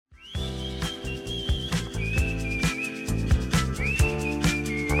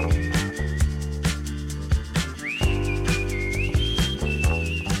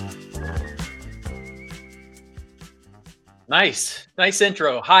Nice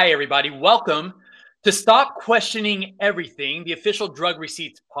intro. Hi, everybody. Welcome to Stop Questioning Everything, the official Drug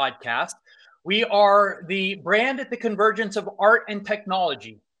Receipts podcast. We are the brand at the convergence of art and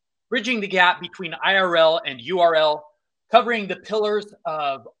technology, bridging the gap between IRL and URL, covering the pillars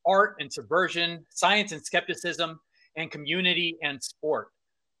of art and subversion, science and skepticism, and community and sport.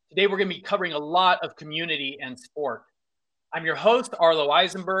 Today, we're going to be covering a lot of community and sport. I'm your host, Arlo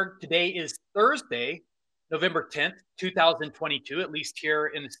Eisenberg. Today is Thursday, November 10th, 2022, at least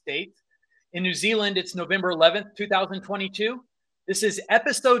here in the States. In New Zealand, it's November 11th, 2022. This is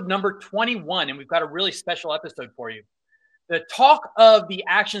episode number 21, and we've got a really special episode for you. The talk of the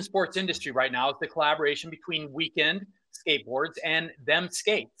action sports industry right now is the collaboration between WKND Skateboards and Them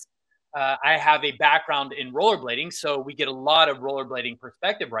Skates. I have a background in rollerblading, so we get a lot of rollerblading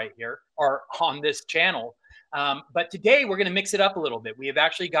perspective right here or on this channel. But today we're going to mix it up a little bit. We have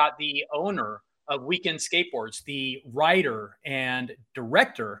actually got the owner of WKND Skateboards, the writer and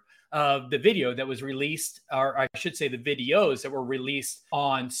director of the video that was released, or I should say the videos that were released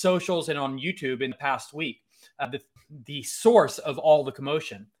on socials and on YouTube in the past week, the source of all the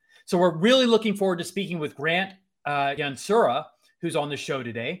commotion. So we're really looking forward to speaking with Grant Yansura, who's on the show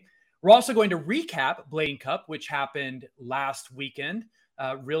today. We're also going to recap Blading Cup, which happened last weekend.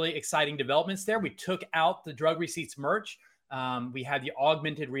 Really exciting developments there. We took out the Drug Receipts merch. We had the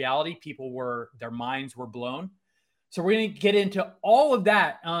augmented reality. Their minds were blown. So we're going to get into all of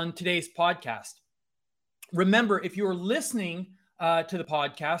that on today's podcast. Remember, if you are listening to the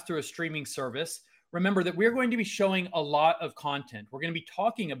podcast through a streaming service, remember that we're going to be showing a lot of content. We're going to be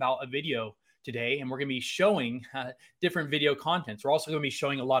talking about a video today, and we're going to be showing different video contents. We're also going to be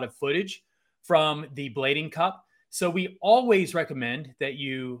showing a lot of footage from the Blading Cup. So we always recommend that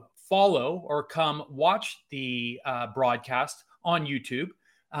you follow or come watch the broadcast on YouTube.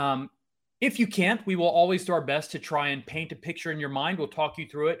 If you can't, we will always do our best to try and paint a picture in your mind. We'll talk you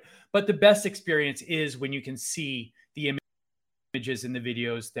through it. But the best experience is when you can see the images in the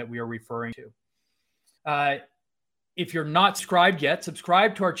videos that we are referring to. If you're not subscribed yet,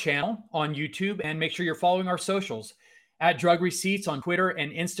 subscribe to our channel on YouTube and make sure you're following our socials at Drug Receipts on Twitter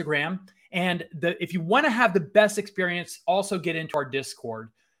and Instagram. And if you want to have the best experience, also get into our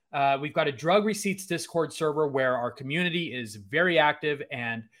Discord. We've got a Drug Receipts Discord server where our community is very active,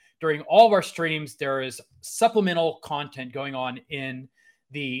 and during all of our streams, there is supplemental content going on in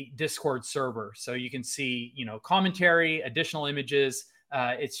the Discord server. So you can see, commentary, additional images.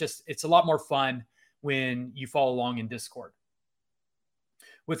 It's a lot more fun when you follow along in Discord.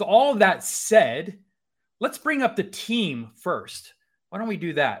 With all of that said, let's bring up the team first. Why don't we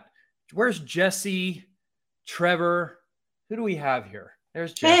do that? Where's Jesse, Trevor? Who do we have here?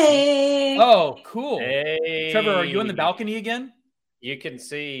 There's Jesse. Hey. Oh, cool. Hey. Trevor, are you on the balcony again? You can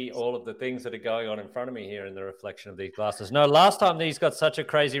see all of the things that are going on in front of me here in the reflection of these glasses. No, last time these got such a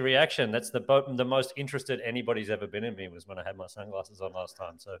crazy reaction. That's the most interested anybody's ever been in me was when I had my sunglasses on last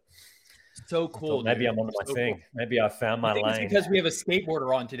time. So cool. Maybe I'm on my thing. Cool. Maybe I found my lane. It's because we have a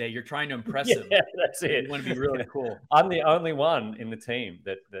skateboarder on today. You're trying to impress him. Yeah, that's it. You want to be really cool. I'm the only one in the team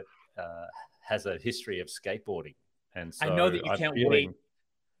that has a history of skateboarding, and so I know that you can't wait.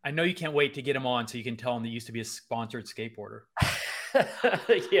 I know you can't wait to get him on so you can tell him that he used to be a sponsored skateboarder.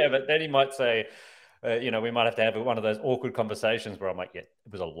 Yeah, but then he might say, we might have to have one of those awkward conversations where I'm like, yeah,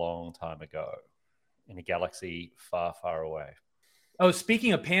 it was a long time ago in a galaxy far, far away. Oh,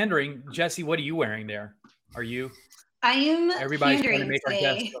 speaking of pandering, Jesse, what are you wearing there? Are you? I am Everybody's pandering trying to make today.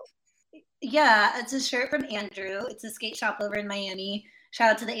 Our guest. Yeah, it's a shirt from Andrew. It's a skate shop over in Miami.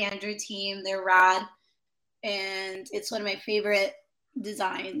 Shout out to the Andrew team. They're rad. And it's one of my favorite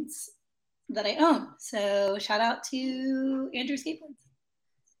designs that I own. So shout out to Andrew Skateboards.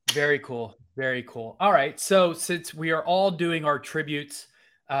 Very cool. Very cool. All right. So since we are all doing our tributes,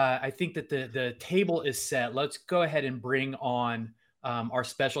 I think that the table is set. Let's go ahead and bring on our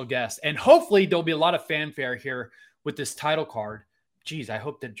special guest. And hopefully there'll be a lot of fanfare here with this title card. Geez, I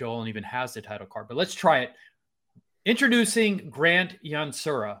hope that Joel even has the title card, but let's try it. Introducing Grant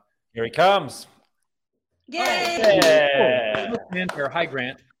Yansura. Here he comes. Yay! Yeah. Fanfare. Hi,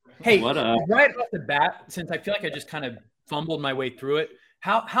 Grant. Hey, what up? Right off the bat, since I feel like I just kind of fumbled my way through it,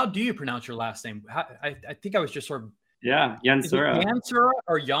 how do you pronounce your last name? I think I was just sort of... Yeah, Yansura. Yansura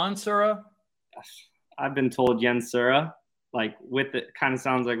or Yansura? I've been told Yansura, like with it, kind of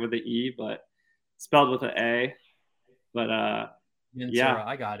sounds like with the E, but spelled with an A. But Yansura, yeah,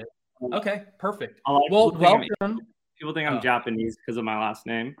 I got it. Okay, perfect. Like well, welcome. People think I'm Japanese because of my last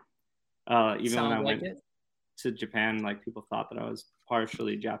name. Even when I went to Japan, like people thought that I was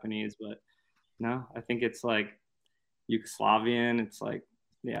partially Japanese, but no, I think it's like Yugoslavian. It's like,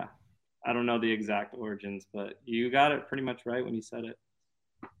 yeah. I don't know the exact origins, but you got it pretty much right when you said it.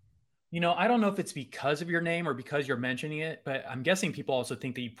 I don't know if it's because of your name or because you're mentioning it, but I'm guessing people also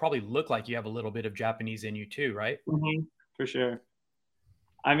think that you probably look like you have a little bit of Japanese in you too, right? Mm-hmm. For sure.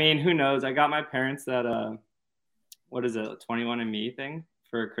 I mean, who knows? I got my parents that what is it, a 21andMe thing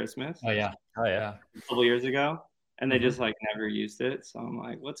for Christmas? Oh yeah. A couple years ago, and they just like never used it. So I'm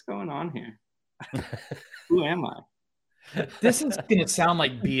like, what's going on here? Who am I? This is going to sound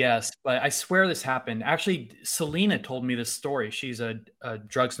like BS, but I swear this happened. Actually, Selena told me this story. She's a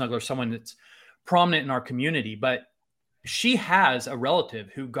drug smuggler, someone that's prominent in our community, but she has a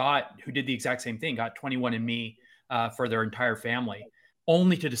relative who did the exact same thing, got 21andMe for their entire family,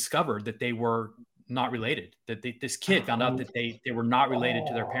 only to discover that they were not related, that this kid found out that they were not related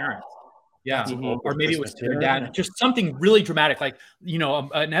to their parents. Yeah. Or maybe it was to their dad, just something really dramatic, like,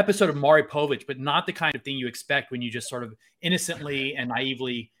 an episode of Maury Povich, but not the kind of thing you expect when you just sort of innocently and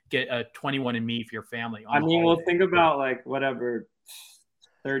naively get a 21andMe for your family. I mean, well, think about like whatever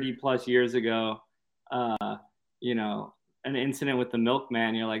 30 plus years ago, an incident with the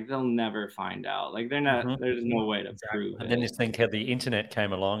milkman, you're like, they'll never find out. Like they're not, there's no way to prove it. And then you think how the internet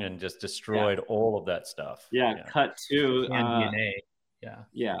came along and just destroyed all of that stuff. Yeah. Cut to DNA.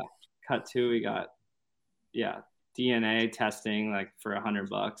 Yeah. Cut to, we got, DNA testing like for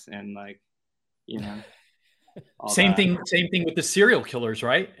 $100 and like, same thing with the serial killers,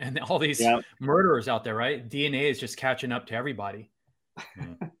 right? And all these murderers out there, right? DNA is just catching up to everybody.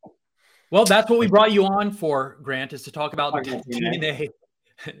 Well, that's what we brought you on for, Grant, is to talk about DNA.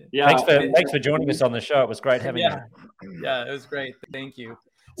 Yeah. Thanks for joining us on the show. It was great having you. Yeah, it was great. Thank you.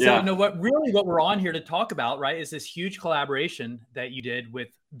 So, what we're on here to talk about, right, is this huge collaboration that you did with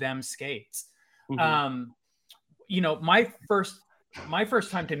Them Skates. My first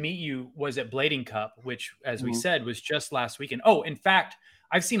time to meet you was at Blading Cup, which, as we said, was just last weekend. Oh, in fact,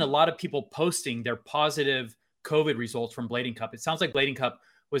 I've seen a lot of people posting their positive COVID results from Blading Cup. It sounds like Blading Cup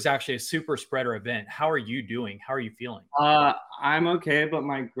was actually a super spreader event. How are you doing? How are you feeling? I'm okay, but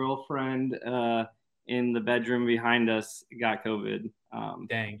my girlfriend in the bedroom behind us got COVID.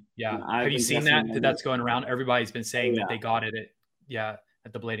 Dang. Yeah. Have you seen that? That's going around. Everybody's been saying that they got it at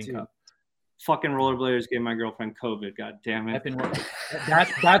the Blading Cup. Fucking rollerbladers gave my girlfriend COVID. God damn it.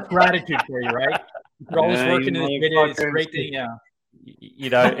 That's gratitude for you, right? You're always working in this video. It's a great thing. Yeah.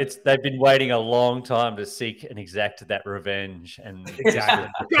 They've been waiting a long time to seek and exact that revenge, and exactly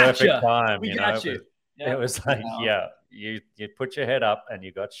the perfect time. We got you. It was like, you put your head up and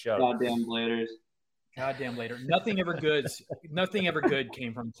you got shot. Goddamn bladers. Goddamn later. Nothing ever good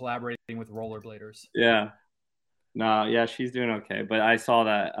came from collaborating with rollerbladers. Yeah. No, yeah, she's doing okay. But I saw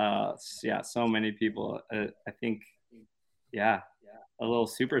that, so many people, I think, a little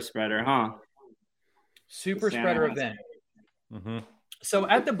super spreader, huh? Super spreader event. So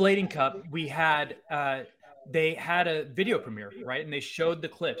at the Blading Cup, we had, they had a video premiere, right? And they showed the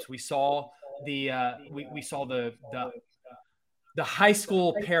clips. We saw we saw the high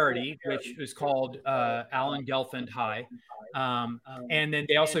school parody, which was called Alan Gelfand High. And then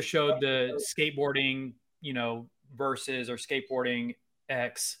they also showed the skateboarding, versus or skateboarding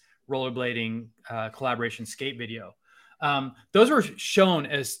X rollerblading collaboration skate video. Those were shown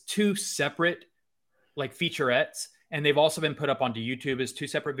as two separate like featurettes, and they've also been put up onto YouTube as two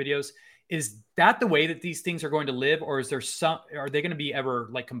separate videos. Is that the way that these things are going to live, or are they going to be ever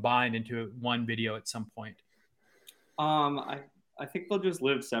like combined into one video at some point? I think they'll just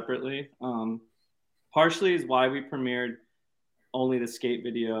live separately. Partially is why we premiered only the skate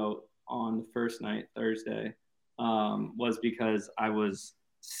video on the first night, Thursday, was because I was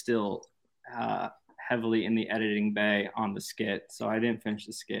still heavily in the editing bay on the skit. So I didn't finish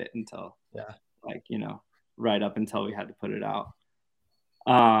the skit until right up until we had to put it out.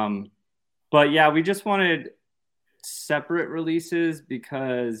 But yeah, we just wanted separate releases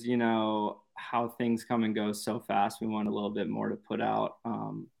because, how things come and go so fast. We want a little bit more to put out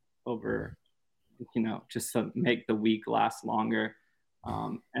over, just to make the week last longer.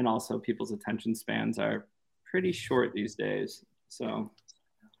 And also people's attention spans are pretty short these days. So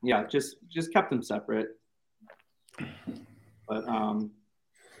yeah, just kept them separate. But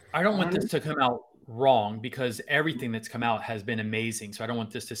I don't want this to come out wrong because everything that's come out has been amazing. So I don't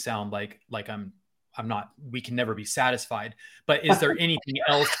want this to sound like I'm not, we can never be satisfied. But is there anything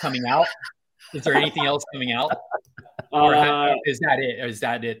else coming out? Is there anything else coming out? Or is that it? Or is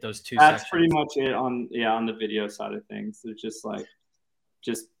that it? Those two That's sections? Pretty much it on the video side of things. It's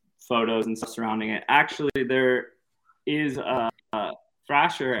just photos and stuff surrounding it. Actually, there is a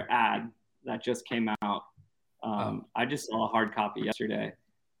Thrasher ad that just came out. I just saw a hard copy yesterday,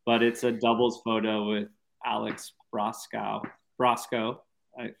 but it's a doubles photo with Alex Brosco.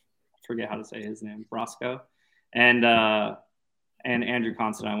 I forget how to say his name, Roscoe, and Andrew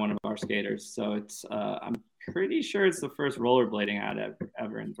Considine, one of our skaters. So it's I'm pretty sure it's the first rollerblading ad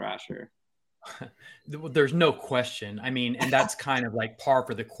ever in Thrasher. There's no question. I mean, and that's kind of like par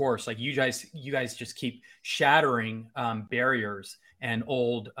for the course. Like you guys just keep shattering barriers and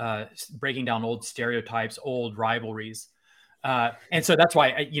breaking down old stereotypes, old rivalries. And so that's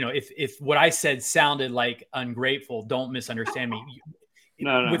why, if what I said sounded like ungrateful, don't misunderstand me.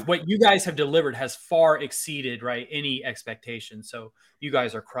 No. With what you guys have delivered has far exceeded, right, any expectation. So you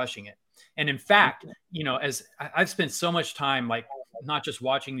guys are crushing it. And in fact, as I've spent so much time, like not just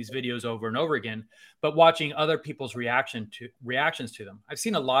watching these videos over and over again, but watching other people's reactions to them. I've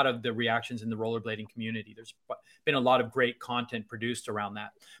seen a lot of the reactions in the rollerblading community. There's been a lot of great content produced around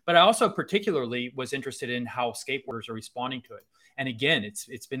that. But I also particularly was interested in how skateboarders are responding to it. And again,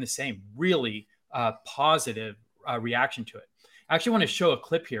 it's been the same, really positive reaction to it. I actually want to show a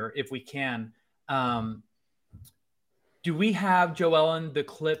clip here if we can. Do we have, Joellen, the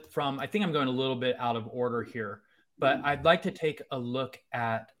clip from, I think I'm going a little bit out of order here, but I'd like to take a look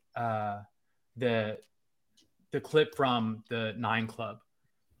at the clip from the 9 Club.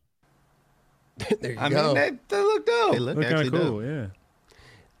 There you go. Mean, they look dope. They look kind actually of cool, dope. yeah.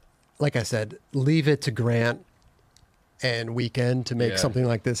 Like I said, leave it to Grant and Weekend to make something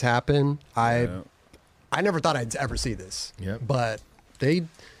like this happen. I never thought I'd ever see this. Yep. But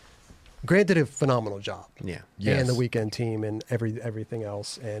Grant did a phenomenal job. Yeah. And the Weekend team and everything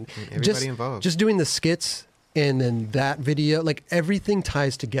else. And everybody involved. Just doing the skits and then that video, like everything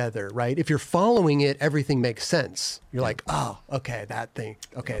ties together, right? If you're following it, everything makes sense. You're like, oh, okay, that thing.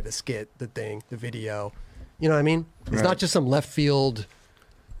 Okay, the skit, the thing, the video. You know what I mean? It's not just some left field,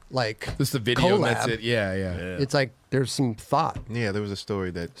 like, just the video collab. And that's it. Yeah. It's like there's some thought. Yeah, there was a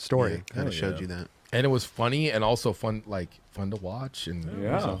story kind of showed you that. And it was funny and also fun to watch. And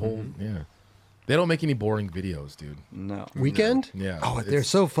it was a whole, They don't make any boring videos, dude. No. Weekend? No. Yeah. Oh, they're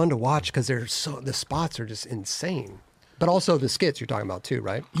so fun to watch because the spots are just insane. But also the skits you're talking about too,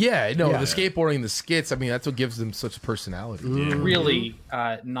 right? Yeah, no, the skateboarding, the skits, I mean, that's what gives them such personality. Really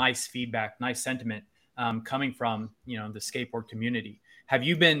nice feedback, nice sentiment coming from, the skateboard community. Have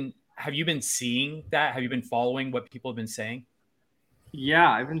you been seeing that? Have you been following what people have been saying? Yeah,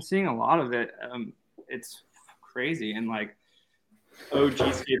 I've been seeing a lot of it. It's crazy. And like OG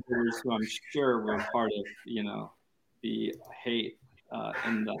skateboarders who I'm sure were part of, the hate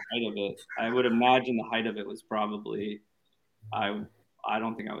and the height of it. I would imagine the height of it was probably, I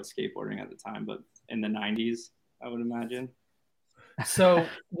don't think I was skateboarding at the time, but in the 90s, I would imagine. So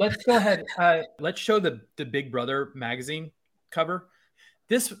let's go ahead. Let's show the Big Brother magazine cover.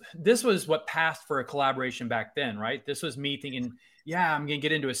 This was what passed for a collaboration back then, right? This was me thinking, I'm going to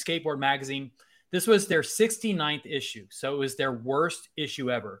get into a skateboard magazine. This was their 69th issue. So it was their worst issue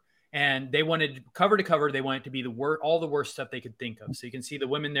ever. And they wanted cover to cover. They wanted it to be all the worst stuff they could think of. So you can see the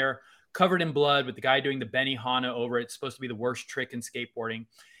women there covered in blood with the guy doing the Benihana over it. It's supposed to be the worst trick in skateboarding.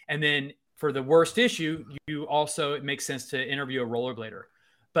 And then for the worst issue, it makes sense to interview a rollerblader,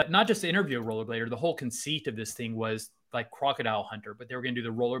 but not just to interview a rollerblader. The whole conceit of this thing was like Crocodile Hunter, but they were going to do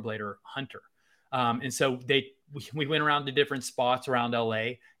the rollerblader hunter. And so we went around to different spots around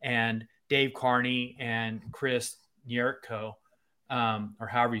LA, and Dave Carney and Chris Nyerko, or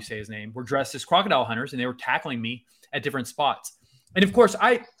however you say his name, were dressed as crocodile hunters, and they were tackling me at different spots. And of course,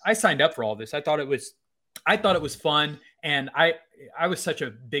 I signed up for all this. I thought it was fun, and I was such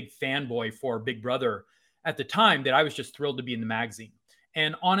a big fanboy for Big Brother at the time that I was just thrilled to be in the magazine.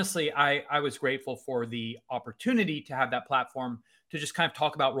 And honestly, I was grateful for the opportunity to have that platform to just kind of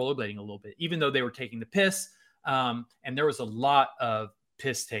talk about rollerblading a little bit, even though they were taking the piss, and there was a lot of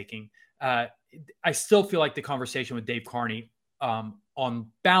piss taking. I still feel like the conversation with Dave Carney on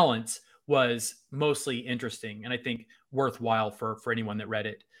balance was mostly interesting, and I think worthwhile for anyone that read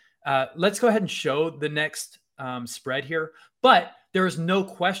it. Let's go ahead and show the next spread here. But there is no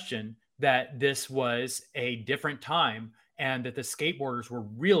question that this was a different time and that the skateboarders were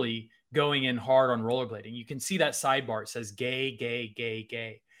really going in hard on rollerblading. You can see that sidebar. It says gay, gay, gay,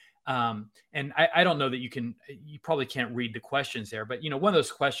 gay. And I don't know that you probably can't read the questions there, but one of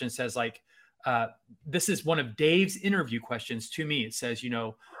those questions says like, this is one of Dave's interview questions to me. It says,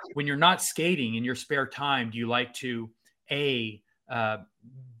 when you're not skating in your spare time, do you like to A,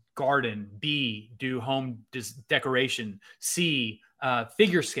 garden, B, do home decoration, C,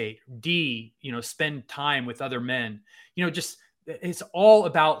 figure skate, D, spend time with other men, just, it's all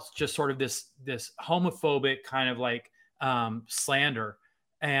about just sort of this homophobic kind of like slander.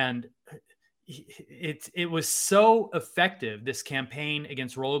 And it was so effective, this campaign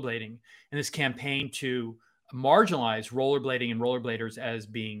against rollerblading and this campaign to marginalize rollerblading and rollerbladers as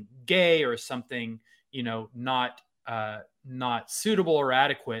being gay or something, not suitable or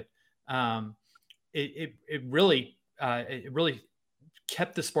adequate. It really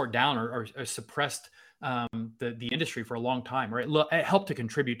kept the sport down or suppressed the industry for a long time, or it helped to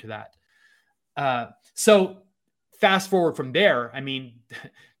contribute to that. So fast forward from there, I mean,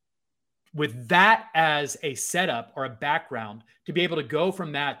 with that as a setup or a background, to be able to go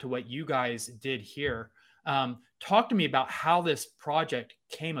from that to what you guys did here, talk to me about how this project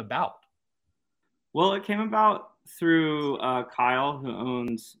came about. Well, it came about through Kyle, who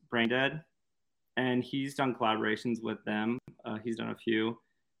owns Braindead, and he's done collaborations with them. He's done a few,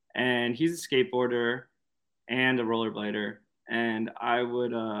 and he's a skateboarder and a rollerblader. And I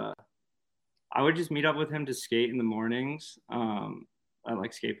would just meet up with him to skate in the mornings at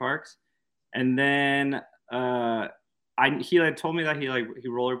like skate parks. And then he like told me that he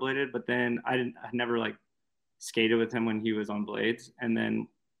rollerbladed, but then I never like skated with him when he was on blades. And then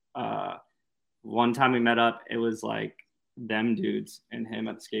one time we met up, it was like them dudes and him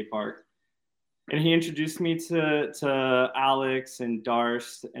at the skate park. And he introduced me to Alex and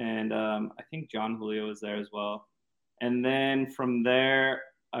Darst, and I think John Julio was there as well. And then from there,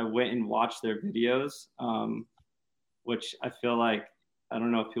 I went and watched their videos, which I feel like, I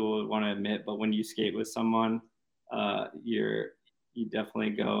don't know if people would want to admit, but when you skate with someone, you definitely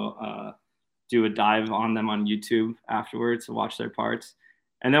go do a dive on them on YouTube afterwards to watch their parts.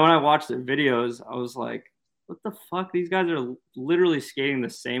 And then when I watched their videos, I was like, what the fuck? These guys are literally skating the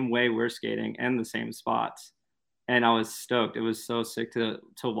same way we're skating and the same spots. And I was stoked. It was so sick to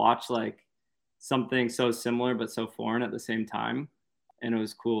watch like something so similar but so foreign at the same time. And it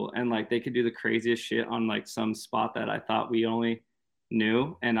was cool. And like they could do the craziest shit on like some spot that I thought we only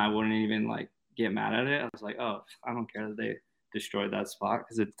knew, and I wouldn't even like get mad at it. I was like, oh, I don't care that they destroyed that spot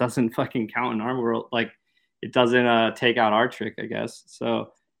because it doesn't fucking count in our world. Like it doesn't take out our trick, I guess.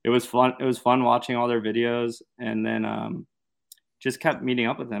 So it was fun. It was fun watching all their videos, and then just kept meeting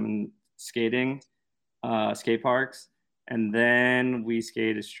up with them and skating skate parks. And then we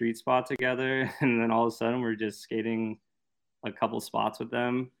skated a street spot together, and then all of a sudden we're just skating a couple spots with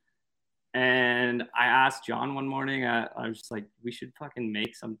them. And I asked John one morning, I was just like, we should fucking do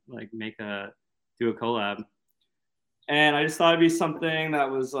a collab. And I just thought it'd be something that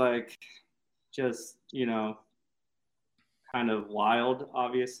was like, just, kind of wild,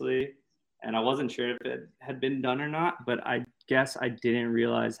 obviously. And I wasn't sure if it had been done or not, but I guess I didn't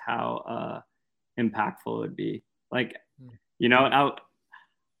realize how impactful it would be. Like,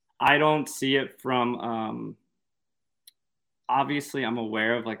 I don't see it from, obviously I'm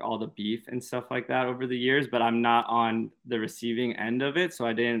aware of like all the beef and stuff like that over the years, but I'm not on the receiving end of it. So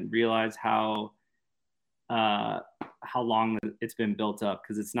I didn't realize how long it's been built up,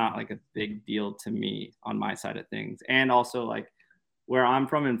 because it's not like a big deal to me on my side of things. And also like where I'm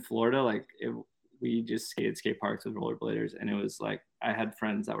from in Florida, like we just skated skate parks with rollerbladers, and it was like I had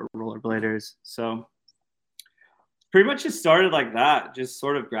friends that were rollerbladers. So pretty much just started like that, just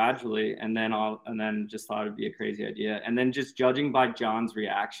sort of gradually, and then just thought it'd be a crazy idea. And then just judging by John's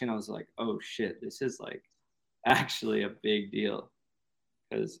reaction, I was like, oh shit, this is like actually a big deal.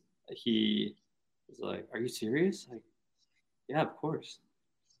 Because he was like, are you serious? Like, yeah, of course.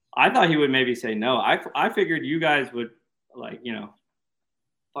 I thought he would maybe say no. I figured you guys would like,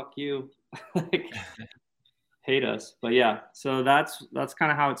 fuck you, like hate us. But yeah, so that's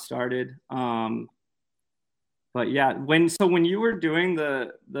kind of how it started. But yeah, when you were doing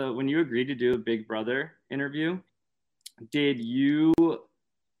when you agreed to do a Big Brother interview, did you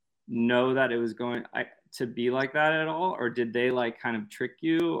know that it was going to be like that at all, or did they like kind of trick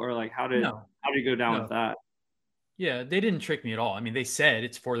you, or like how did you go down with that? Yeah, they didn't trick me at all. I mean, they said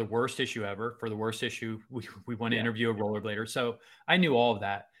it's for the worst issue ever. For the worst issue, we want to interview a rollerblader. So I knew all of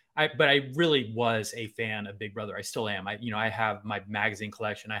that. But I really was a fan of Big Brother. I still am. I have my magazine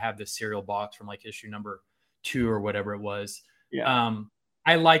collection. I have this cereal box from like issue number 2 or whatever it was. Yeah.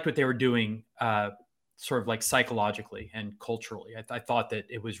 I liked what they were doing, sort of like psychologically and culturally. I thought that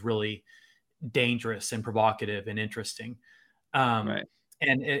it was really dangerous and provocative and interesting. Right.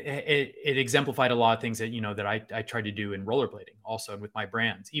 And it exemplified a lot of things that, that I tried to do in rollerblading also with my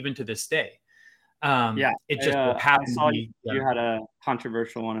brands, even to this day. It just happened to be. You had a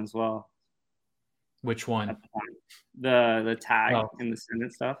controversial one as well. Which one? The tag in the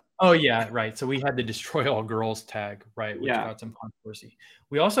Senate stuff. Oh yeah, right. So we had the Destroy All Girls tag, right, which got some controversy.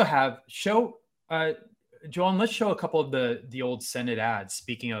 We also have Joel, let's show a couple of the old Senate ads.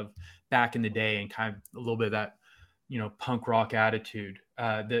 Speaking of back in the day and kind of a little bit of that, punk rock attitude.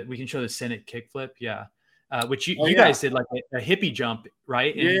 That we can show the Senate kickflip, which you guys did like a hippie jump,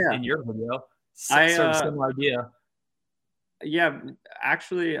 right? In your video. Sort of similar idea. Yeah,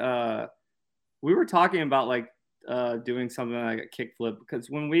 actually, we were talking about like doing something like a kickflip, because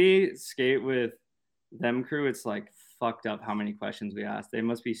when we skate with them crew, it's like fucked up how many questions we ask. They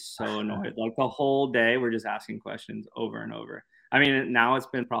must be so annoyed. Like the whole day we're just asking questions over and over. I mean, now it's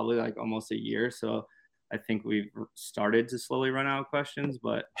been probably like almost a year, so I think we've started to slowly run out of questions,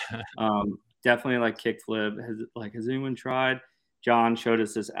 but definitely like kickflip. Has anyone tried? John showed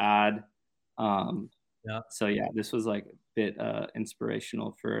us this ad. Yeah. So yeah, this was like a bit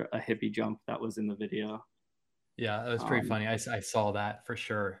inspirational for a hippie jump that was in the video. Yeah, that was pretty funny. I saw that for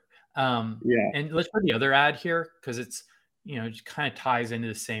sure. Yeah. And let's put the other ad here because it's, just kind of ties into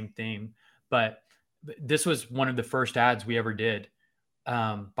the same theme. But this was one of the first ads we ever did,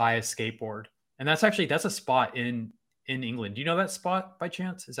 Buy a Skateboard. And that's a spot in England. Do you know that spot by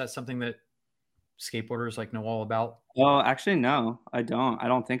chance? Is that something that skateboarders like know all about? Oh, actually, no, I don't. I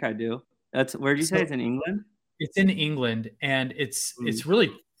don't think I do. Where did you say it's in England? It's in England, and it's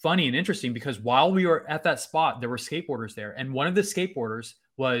really funny and interesting because while we were at that spot, there were skateboarders there, and one of the skateboarders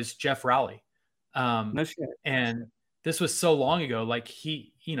was Jeff Rowley. No shit. And this was so long ago. Like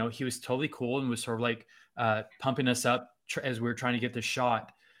he was totally cool and was sort of like pumping us up as we were trying to get the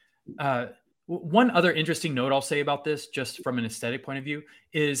shot. One other interesting note I'll say about this, just from an aesthetic point of view,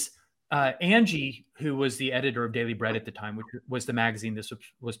 is Angie, who was the editor of Daily Bread at the time, which was the magazine this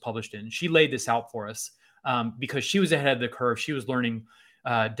was published in, she laid this out for us because she was ahead of the curve. She was learning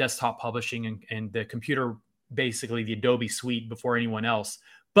desktop publishing and the computer, basically the Adobe suite, before anyone else.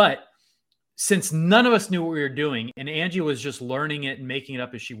 But since none of us knew what we were doing and Angie was just learning it and making it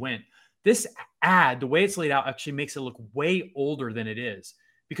up as she went, this ad, the way it's laid out, actually makes it look way older than it is.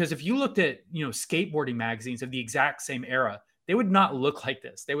 Because if you looked at, skateboarding magazines of the exact same era, they would not look like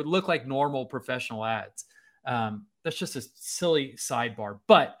this. They would look like normal professional ads. That's just a silly sidebar.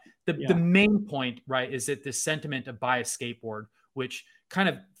 But the main point, right, is that this sentiment of buy a skateboard, which kind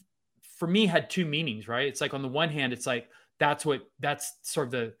of, for me, had two meanings, right? It's like on the one hand, it's like that's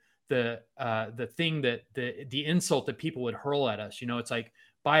sort of the thing that the insult that people would hurl at us. It's like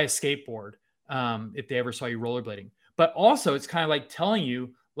buy a skateboard if they ever saw you rollerblading. But also, it's kind of like telling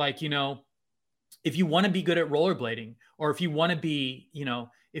you, like, if you want to be good at rollerblading, or if you want to be,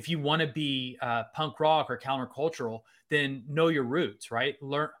 punk rock or countercultural, then know your roots, right?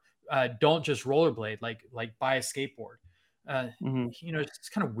 Learn, don't just rollerblade, like buy a skateboard. It's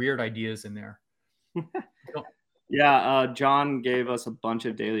kind of weird ideas in there. Yeah, John gave us a bunch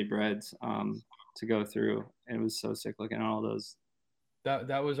of Daily Breads to go through, and it was so sick looking at all those.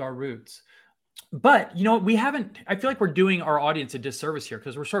 That was our roots. But, we haven't, I feel like we're doing our audience a disservice here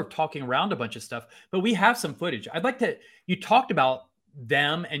because we're sort of talking around a bunch of stuff, but we have some footage. I'd like to, you talked about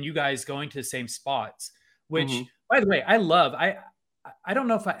them and you guys going to the same spots, which, by the way, I love. I don't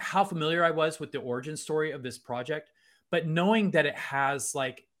know how familiar I was with the origin story of this project, but knowing that it has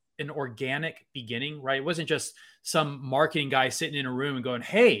like an organic beginning, right? It wasn't just some marketing guy sitting in a room and going,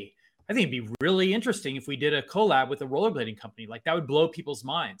 hey, I think it'd be really interesting if we did a collab with a rollerblading company. Like that would blow people's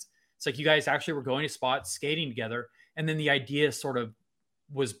minds. It's like you guys actually were going to spots, skating together, and then the idea sort of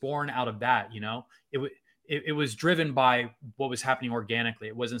was born out of that. It was driven by what was happening organically.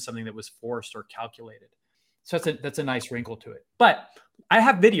 It wasn't something that was forced or calculated. So that's a nice wrinkle to it. But I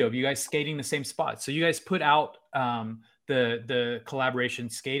have video of you guys skating the same spot. So you guys put out the collaboration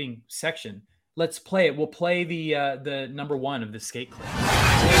skating section. Let's play it. We'll play the number one of the skate clip.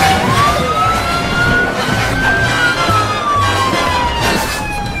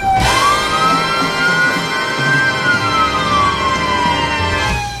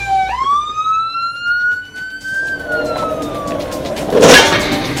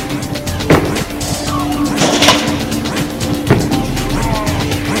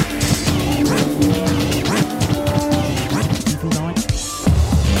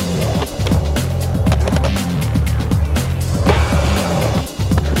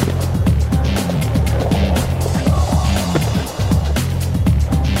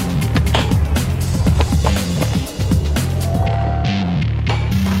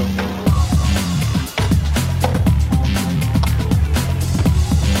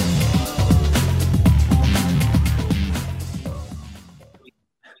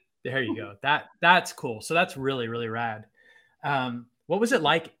 There you go. That's cool. So that's really, really rad. What was it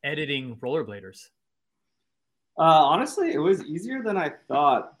like editing rollerbladers? Honestly, it was easier than I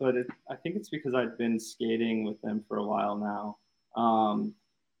thought, but I think it's because I'd been skating with them for a while now.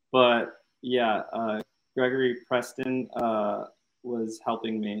 But yeah, Gregory Preston was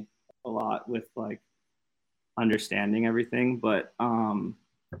helping me a lot with like understanding everything, but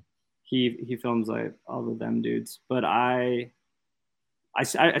he films like all of them dudes. But I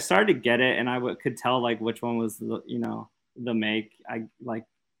started to get it, and I could tell like which one was the, you know, the make. I like,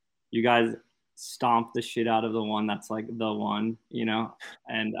 you guys stomp the shit out of the one that's like the one, you know,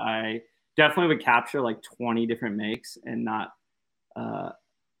 and I definitely would capture like 20 different makes and not,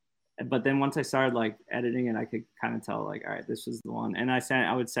 but then once I started like editing it, I could kind of tell like, all right, this was the one. And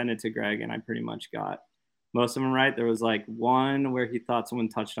I would send it to Greg, and I pretty much got most of them right. There was like one where he thought someone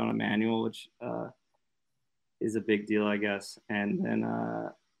touched on a manual, which is a big deal, I guess. And then,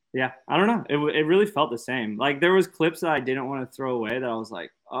 yeah, I don't know. It really felt the same. Like there was clips that I didn't want to throw away that I was like,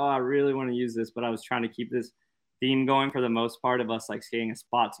 oh, I really want to use this, but I was trying to keep this theme going for the most part of us like skating a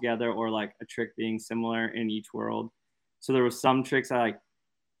spot together or like a trick being similar in each world. So there was some tricks I like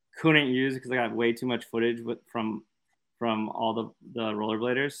couldn't use because I got way too much footage from all the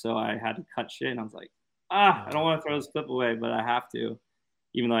rollerbladers. So I had to cut shit, and I was like, I don't want to throw this clip away, but I have to,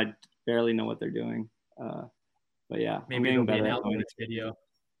 even though I barely know what they're doing. But yeah, maybe it'll be an outtakes video.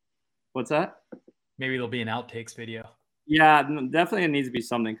 What's that? Maybe there'll be an outtakes video. Yeah, definitely it needs to be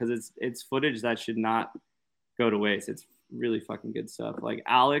something because it's footage that should not go to waste. It's really fucking good stuff. Like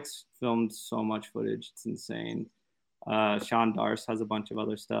Alex filmed so much footage. It's insane. Sean Darce has a bunch of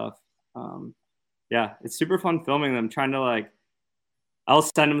other stuff. Yeah, it's super fun filming them, trying to like, I'll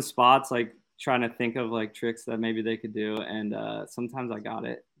send them spots, like trying to think of like tricks that maybe they could do. And sometimes I got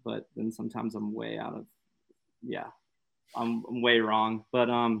it, but then sometimes I'm way out of, I'm way wrong. But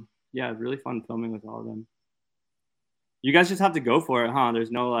yeah, really fun filming with all of them. You guys just have to go for it, huh?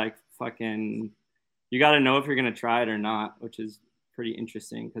 There's no like fucking, you got to know if you're going to try it or not, which is pretty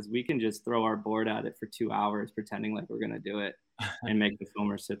interesting because we can just throw our board at it for 2 hours pretending like we're going to do it and make the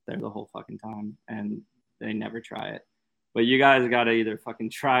filmer sit there the whole fucking time and they never try it. But you guys got to either fucking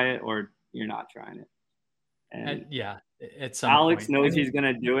try it or you're not trying it. And yeah, at some Alex point. knows he's going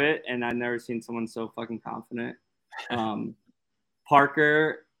to do it, and I've never seen someone so fucking confident.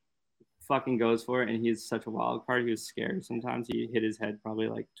 Parker fucking goes for it, and he's such a wild card. He was scared. Sometimes he hit his head probably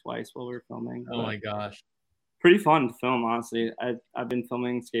like twice while we were filming. Oh my gosh. Pretty fun to film, honestly. I've been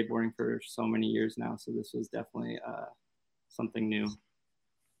filming skateboarding for so many years now, so this was definitely something new.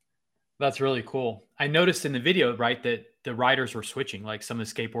 That's really cool. I noticed in the video, right, that the riders were switching. Like some of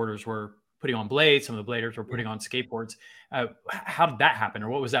the skateboarders were putting on blades, some of the bladers were putting on skateboards. How did that happen, or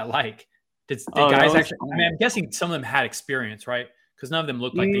what was that like? Did guys actually? I mean, I'm guessing some of them had experience, right? Because none of them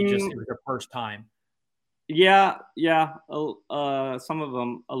looked like it was their first time. Yeah. Some of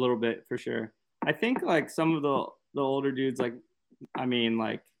them a little bit for sure. I think like some of the older dudes, like, I mean,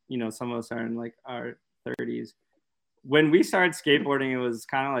 like, you know, some of us are in like our 30s. When we started skateboarding, it was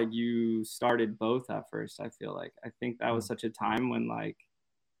kind of like you started both at first. I feel like I think that was such a time when like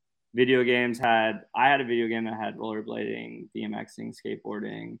video games I had a video game that had rollerblading, BMXing,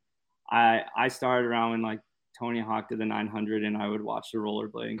 skateboarding. I started around when like Tony Hawk did the 900, and I would watch the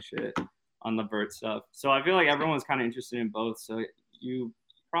rollerblading shit on the vert stuff. So I feel like everyone was kind of interested in both. So you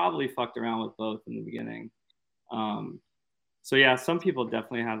probably fucked around with both in the beginning. So yeah, some people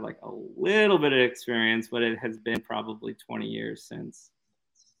definitely have like a little bit of experience, but it has been probably 20 years since.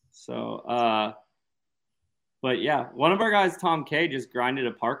 So, but yeah, one of our guys, Tom K, just grinded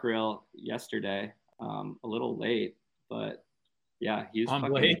a park rail yesterday, a little late, but yeah, he's on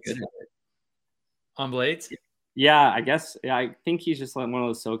fucking blades. Good at it. On blades? Yeah, I guess. Yeah, I think he's just like one of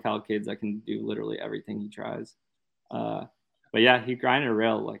those SoCal kids that can do literally everything he tries. But yeah, he grinded a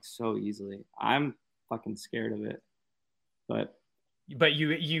rail like so easily. I'm fucking scared of it. But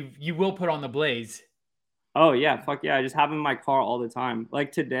you will put on the blades. Oh yeah, fuck yeah! I just have them in my car all the time.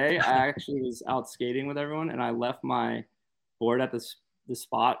 Like today, I actually was out skating with everyone, and I left my board at the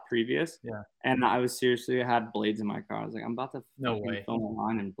spot previous. Yeah. And I had blades in my car. I was like, I'm about to film a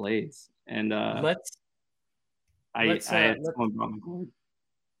line in blades. And I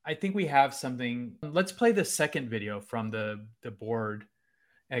think we have something. Let's play the second video from the board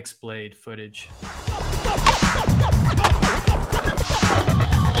X blade footage.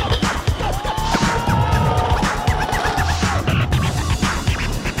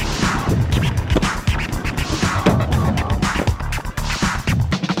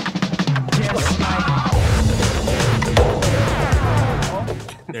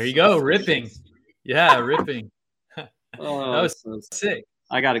 There you go, ripping. Yeah, ripping. Oh, that was so sick.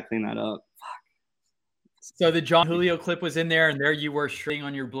 I got to clean that up. So the John Julio clip was in there, and there you were shredding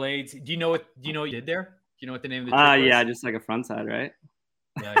on your blades. Do you know what you did there? Do you know what the name of the trick was? Yeah, just like a front side, right?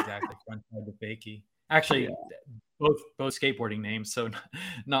 Yeah, exactly. Front side to fakie. Actually, both skateboarding names, so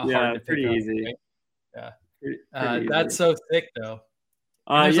not hard to pick pretty up, easy. Right? Yeah, pretty that's so sick though.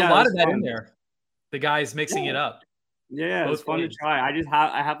 There's a lot of that in there. The guys mixing it up. Yeah, it's fun to try.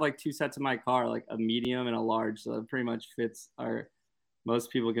 I have like two sets in my car, like a medium and a large, so it pretty much fits our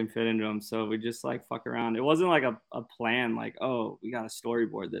most people can fit into them. So we just like fuck around. It wasn't like a plan, like, oh, we got to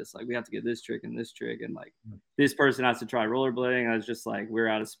storyboard this. Like we have to get this trick and like this person has to try rollerblading. I was just like, we're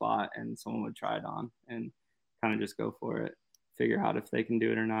at a spot and someone would try it on and kind of just go for it, figure out if they can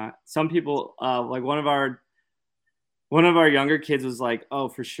do it or not. Some people, like one of our younger kids was like, oh,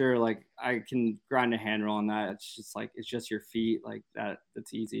 for sure. Like I can grind a hand roll on that. It's just like, it's just your feet like that.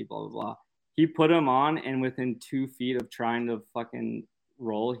 That's easy, blah, blah, blah. He put him on, and within 2 feet of trying to fucking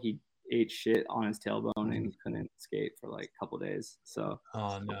roll, he ate shit on his tailbone and he couldn't skate for like a couple days. So,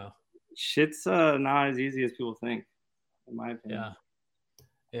 oh no, shit's not as easy as people think, in my opinion.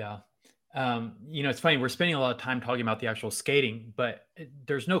 Yeah. You know, it's funny. We're spending a lot of time talking about the actual skating, but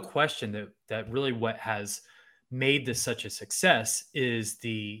there's no question that really what has made this such a success is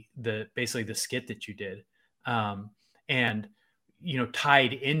the basically the skit that you did, and you know,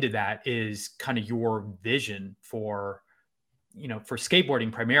 tied into that is kind of your vision for, you know, for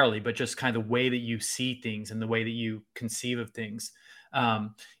skateboarding primarily, but just kind of the way that you see things and the way that you conceive of things.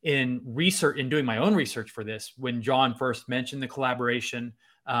 In doing my own research for this, when John first mentioned the collaboration,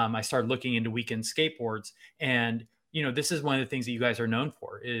 I started looking into Weekend Skateboards, and you know, this is one of the things that you guys are known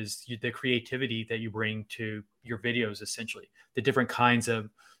for is the creativity that you bring to your videos, essentially the different kinds of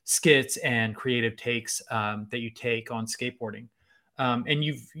skits and creative takes that you take on skateboarding. And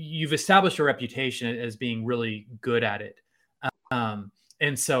you've established a reputation as being really good at it.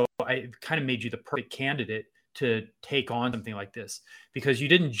 And so I kind of made you the perfect candidate to take on something like this, because you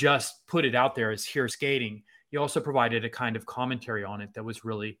didn't just put it out there as here skating. You also provided a kind of commentary on it that was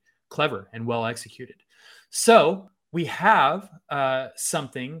really clever and well executed. So we have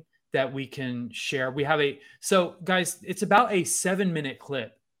something that we can share. So guys, it's about a 7-minute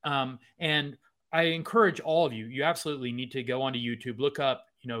clip. And I encourage all of you, you absolutely need to go onto YouTube, look up,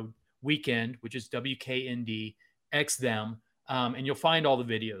 you know, Weekend, which is WKND, X them, and you'll find all the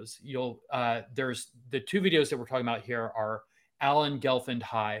videos. There's the 2 videos that we're talking about here are Alan Gelfand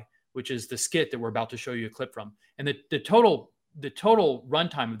High, which is the skit that we're about to show you a clip from. And the total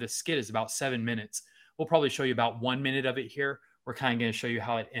runtime of this skit is about 7 minutes. We'll probably show you about 1 minute of it here. We're kind of going to show you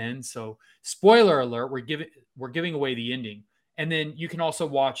how it ends. So spoiler alert, we're giving away the ending. And then you can also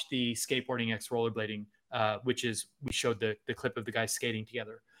watch the Skateboarding X Rollerblading, which is, we showed the clip of the guys skating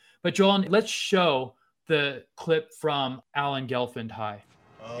together. But Joel, let's show the clip from Alan Gelfand High.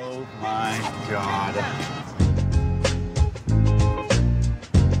 Oh my God.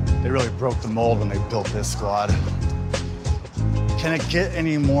 They really broke the mold when they built this squad. Can it get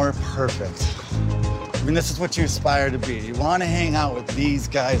any more perfect? I mean, this is what you aspire to be. You want to hang out with these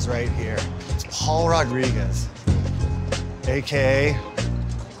guys right here. It's Paul Rodriguez, AKA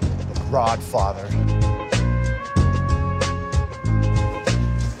the Rodfather.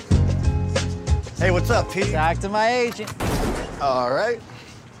 Hey, what's up, Pete? Back to my agent. All right.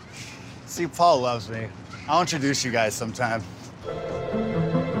 See, Paul loves me. I'll introduce you guys sometime.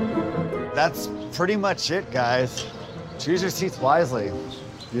 That's pretty much it, guys. Choose your seats wisely.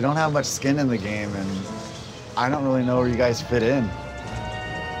 You don't have much skin in the game, and I don't really know where you guys fit in.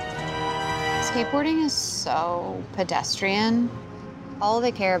 Skateboarding is so pedestrian. All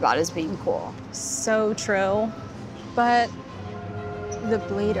they care about is being cool. So true. But the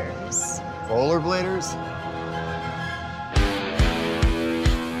bladers. Rollerbladers?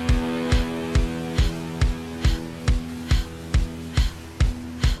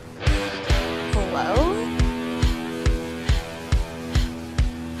 Hello?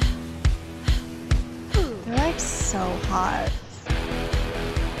 They're like so hot.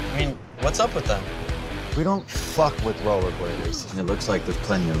 I mean, what's up with them? We don't fuck with rollerbladers. It looks like there's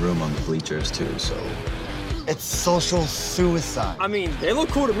plenty of room on the bleachers too, so. It's social suicide. I mean, they look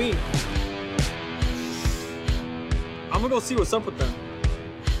cool to me. I'm gonna go see what's up with them.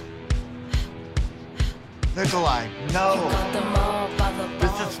 Nikolai, no.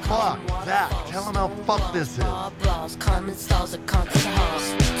 This is fuck. Zach, tell him how fuck this is. Common styles of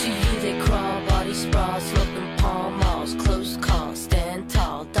to you they crawl, body sprawls, sloping palm malls, close calls, stand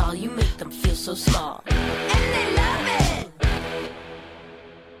tall, doll, you make them feel so small. And they love it!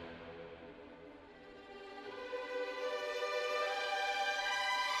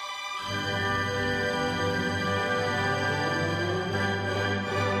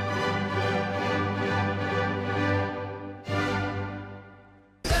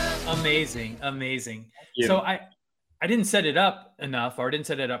 Amazing. So I didn't set it up enough, or I didn't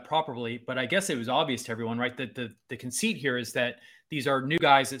set it up properly, but I guess it was obvious to everyone, right? That the conceit here is that these are new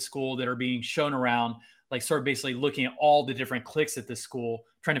guys at school that are being shown around, like sort of basically looking at all the different cliques at the school,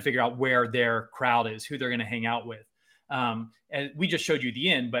 trying to figure out where their crowd is, who they're going to hang out with. And we just showed you the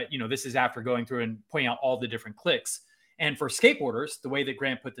end, but you know, this is after going through and pointing out all the different cliques. And for skateboarders, the way that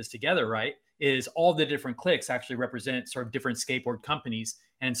Grant put this together, right, is all the different clicks actually represent sort of different skateboard companies.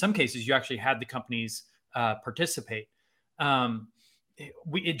 And in some cases, you actually had the companies participate.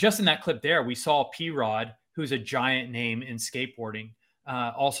 Just in that clip there, we saw P-Rod, who's a giant name in skateboarding.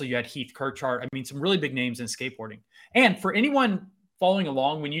 Also, you had Heath Kirchart. I mean, some really big names in skateboarding. And for anyone following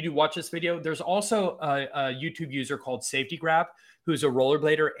along, when you do watch this video, there's also a YouTube user called Safety Grab, who's a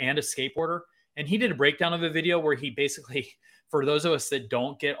rollerblader and a skateboarder. And he did a breakdown of a video where he basically, for those of us that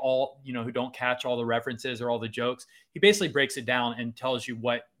don't get all, who don't catch all the references or all the jokes, he basically breaks it down and tells you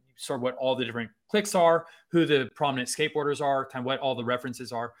what all the different clicks are, who the prominent skateboarders are, kind of what all the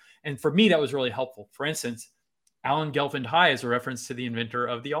references are. And for me, that was really helpful. For instance, Alan Gelfand High is a reference to the inventor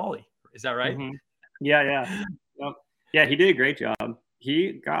of the Ollie. Is that right? Mm-hmm. Yeah. Yep. Yeah, he did a great job.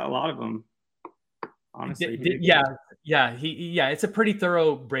 He got a lot of them. Honestly. It's a pretty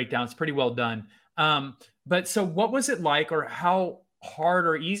thorough breakdown. It's pretty well done. But so what was it like, or how hard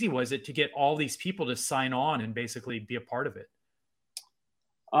or easy was it to get all these people to sign on and basically be a part of it?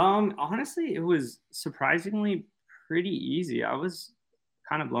 Honestly, it was surprisingly pretty easy. I was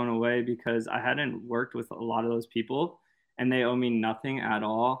kind of blown away because I hadn't worked with a lot of those people, and they owe me nothing at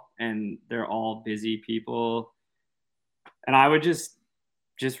all. And they're all busy people. And I would just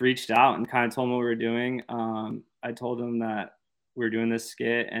reached out and kind of told them what we were doing. I told them that we were doing this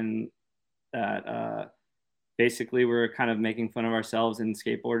skit and that basically we're kind of making fun of ourselves and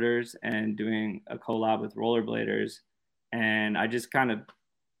skateboarders and doing a collab with rollerbladers. And I just kind of,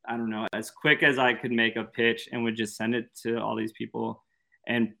 I don't know, as quick as I could make a pitch and would just send it to all these people.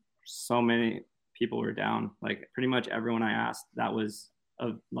 And so many people were down. Like pretty much everyone I asked that was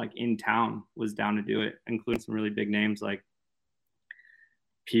like in town was down to do it, including some really big names like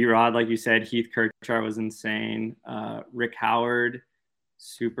P-Rod, like you said. Heath Kirchart was insane. Rick Howard,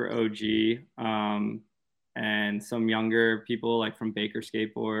 super OG. And some younger people like from Baker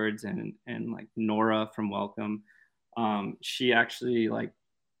Skateboards and like Nora from Welcome. She actually like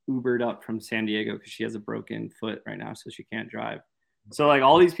Ubered up from San Diego because she has a broken foot right now, so she can't drive. So like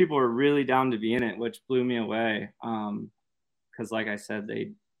all these people were really down to be in it, which blew me away. Because like I said,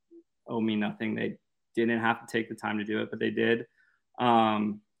 they owe me nothing. They didn't have to take the time to do it, but they did.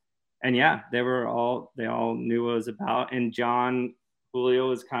 And yeah, they all knew what it was about. And John Julio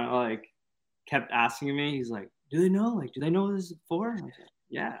was kind of like kept asking me. He's like, "Do they know? Like, do they know what this is for?" I was like,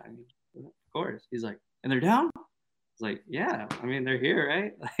 "Yeah, I mean, of course." He's like, "And they're down?" Like, yeah, I mean, they're here,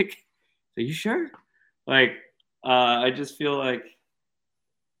 right? Like, are you sure? Like, I just feel like,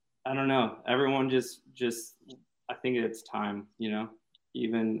 I don't know, everyone just I think it's time,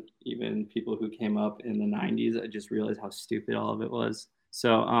 even people who came up in the 90s, I just realized how stupid all of it was.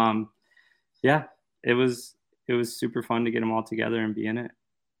 So yeah, it was super fun to get them all together and be in it.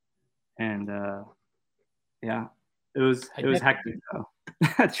 And yeah, it was hectic though.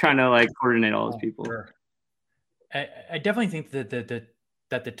 Trying to like coordinate all those people. Sure. I definitely think that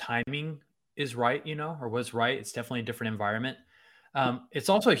the timing is right, or was right. It's definitely a different environment. It's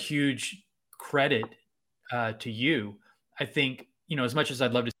also a huge credit to you. I think, as much as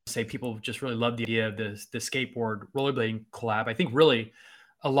I'd love to say people just really love the idea of the skateboard rollerblading collab, I think really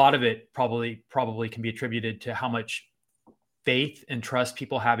a lot of it probably can be attributed to how much faith and trust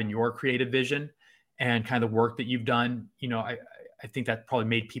people have in your creative vision and kind of the work that you've done. I think that probably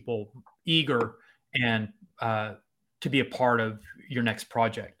made people eager and to be a part of your next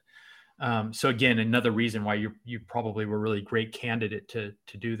project. So again, another reason why you probably were a really great candidate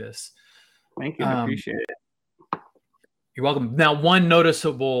to do this. Thank you. I appreciate it. You're welcome. Now, one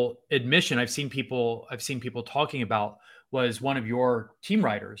noticeable admission I've seen people talking about was one of your team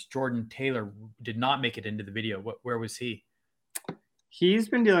riders, Jordan Taylor, did not make it into the video. Where was he? He's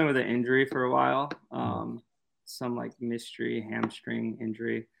been dealing with an injury for a while. Some like mystery hamstring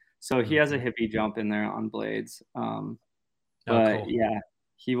injury. So he has a hippie jump in there on blades. But cool. Yeah,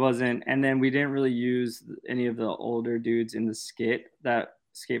 he wasn't. And then we didn't really use any of the older dudes in the skit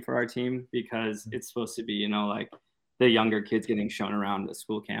for our team because it's supposed to be, like the younger kids getting shown around the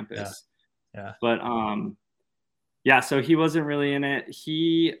school campus. Yeah. But yeah, so he wasn't really in it.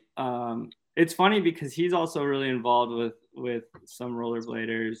 It's funny because he's also really involved with some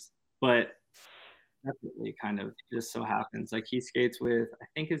rollerbladers, but definitely kind of just so happens like he skates with, I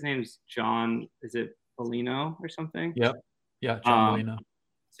think his name's John, is it Bellino or something? Yep. Yeah, John Bellino.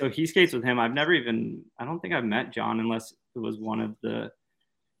 So he skates with him. I don't think I've met John unless it was one of the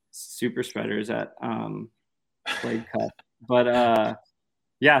super spreaders at Blade Cup. But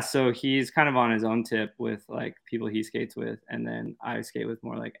yeah, so he's kind of on his own tip with like people he skates with, and then I skate with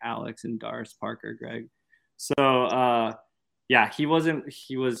more like Alex and Darce, Parker, Greg. So yeah, he's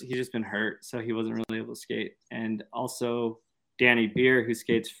just been hurt, so he wasn't really able to skate. And also Danny Beer, who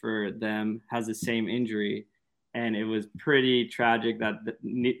skates for them, has the same injury. And it was pretty tragic that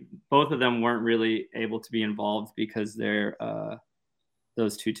both of them weren't really able to be involved because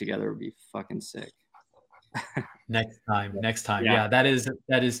those two together would be fucking sick. Next time. Yeah, that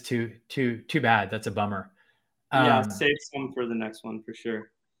is too bad. That's a bummer. Yeah, save some for the next one for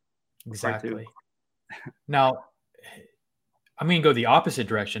sure. Exactly. Now, I'm going to go the opposite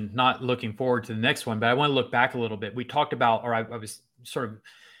direction, not looking forward to the next one, but I want to look back a little bit. We talked about, or I was sort of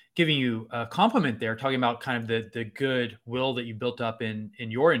giving you a compliment there, talking about kind of the good will that you built up in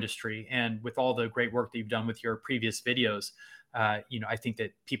your industry, and with all the great work that you've done with your previous videos. I think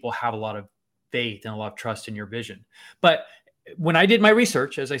that people have a lot of faith and a lot of trust in your vision. But when I did my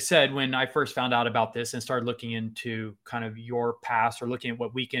research, as I said, when I first found out about this and started looking into kind of your past or looking at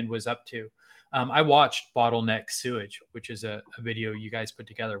what Weekend was up to, I watched Bottleneck Sewage, which is a video you guys put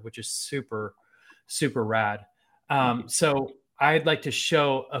together, which is super, super rad. So I'd like to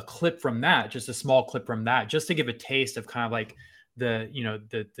show a clip from that, just a small clip from that, just to give a taste of kind of like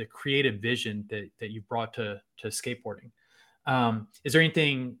the creative vision that you brought to skateboarding. Is there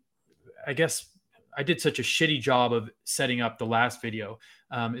anything, I guess I did such a shitty job of setting up the last video.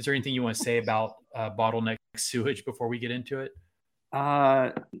 Is there anything you want to say about Bottleneck Sewage before we get into it?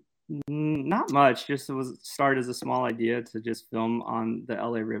 Not much. Just it was started as a small idea to just film on the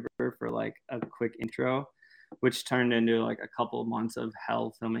LA River for like a quick intro, which turned into like a couple of months of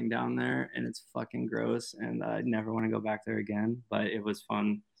hell filming down there, and it's fucking gross. And I never want to go back there again. But it was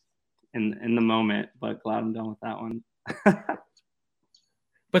fun in the moment. But glad I'm done with that one.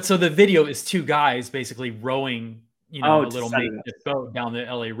 But so the video is two guys basically rowing, a little makeshift boat down the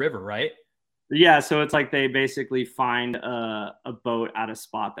LA River, right? Yeah, so it's like they basically find a boat at a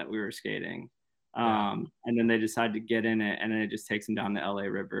spot that we were skating. And then they decide to get in it, and then it just takes them down the LA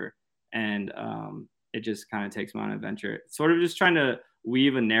River. And it just kind of takes them on an adventure. Sort of just trying to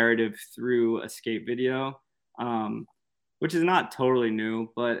weave a narrative through a skate video, which is not totally new,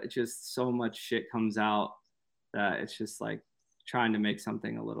 but it's just so much shit comes out that it's just like trying to make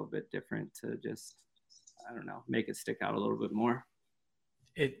something a little bit different to just, I don't know, make it stick out a little bit more.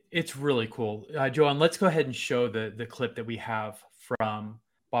 It's really cool. Joanne, let's go ahead and show the clip that we have from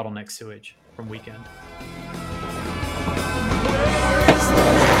Bottleneck Sewage from Weekend.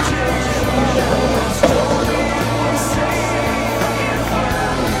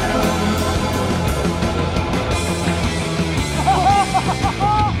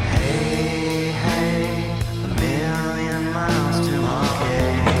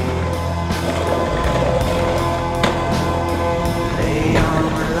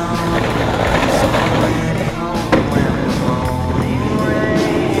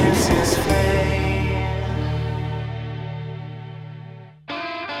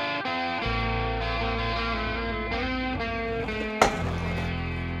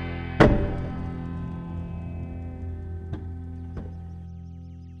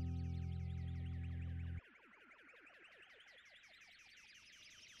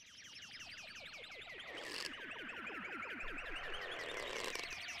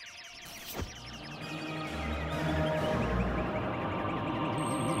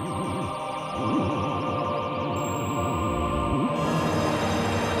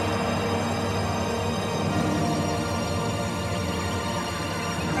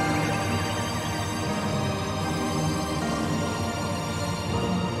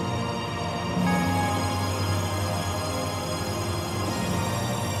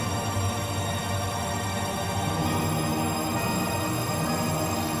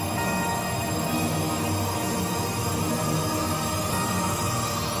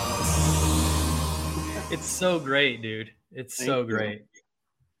 It's so great, dude. It's Thank so you. great.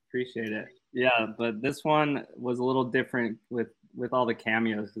 Appreciate it. Yeah, but this one was a little different with all the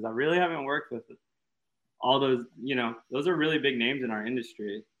cameos because I really haven't worked with all those, those are really big names in our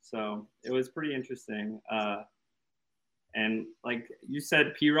industry. So it was pretty interesting. And like you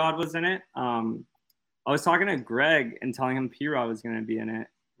said, P-Rod was in it. I was talking to Greg and telling him P-Rod was going to be in it.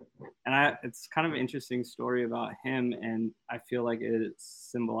 And it's kind of an interesting story about him. And I feel like it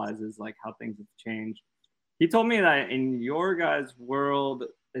symbolizes like how things have changed. He told me that in your guys' world,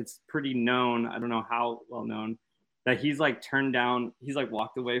 it's pretty known. I don't know how well known that he's like turned down. He's like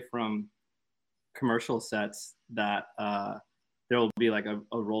walked away from commercial sets that there will be like a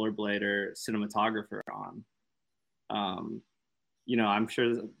rollerblader cinematographer on. I'm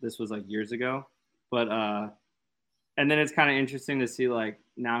sure this was like years ago, but and then it's kind of interesting to see like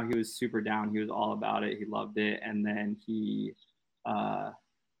now he was super down. He was all about it. He loved it, and then he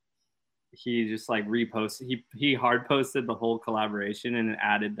he just like reposted, he hard posted the whole collaboration and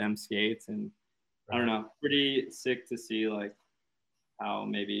added them skates. And I don't know, pretty sick to see like how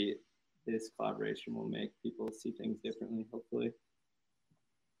maybe this collaboration will make people see things differently, hopefully.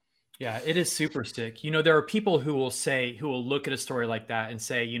 Yeah, it is super sick. There are people who will look at a story like that and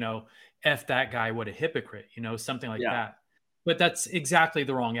say, F that guy, what a hypocrite, something like that. But that's exactly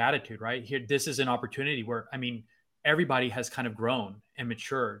the wrong attitude, right? Here, this is an opportunity where, everybody has kind of grown and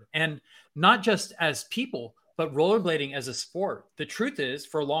matured, and not just as people, but rollerblading as a sport. The truth is,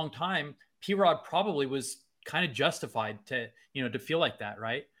 for a long time, P-Rod probably was kind of justified to feel like that,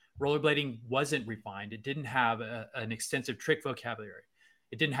 right? Rollerblading wasn't refined. It didn't have an extensive trick vocabulary.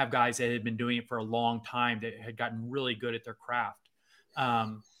 It didn't have guys that had been doing it for a long time that had gotten really good at their craft.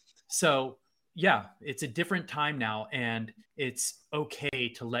 So yeah, it's a different time now, and it's okay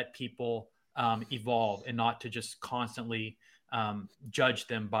to let people evolve and not to just constantly judge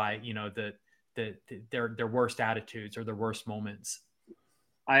them by their worst attitudes or their worst moments.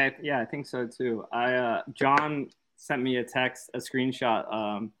 I think so too. John sent me a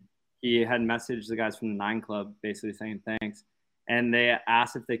screenshot. He had messaged the guys from the 9 Club basically saying thanks, and they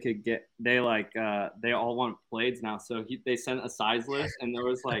asked if they could get they all want blades now. So they sent a size list, and there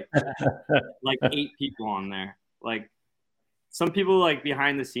was like 8 people on there. Like some people like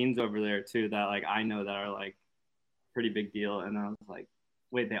behind the scenes over there too that like I know that are like pretty big deal. And I was like,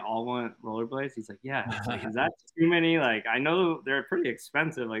 wait, they all want rollerblades? He's like, yeah. It's like, is that too many? Like, I know they're pretty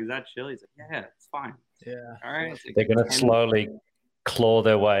expensive. Like, is that chill? He's like, yeah, it's fine. Yeah. All right. Like, they're going to slowly claw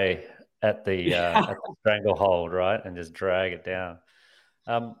their way at the stranglehold, right? And just drag it down.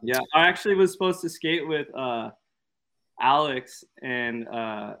 Yeah, I actually was supposed to skate with Alex, and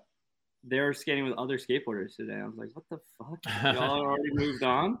they were skating with other skateboarders today. I was like, what the fuck? Y'all already moved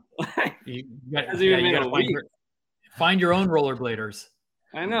on? You gotta find your own rollerbladers.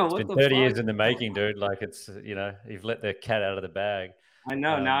 I know. It's been 30 years in the making, dude. Like it's, you've let the cat out of the bag. I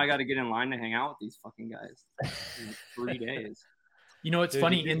know. Now I got to get in line to hang out with these fucking guys. 3 days. It's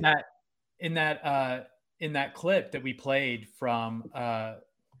funny in that clip that we played from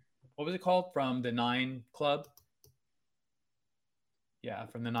what was it called? From the 9 Club. Yeah,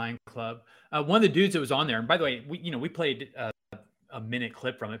 from the 9 Club. One of the dudes that was on there, and by the way, we played a minute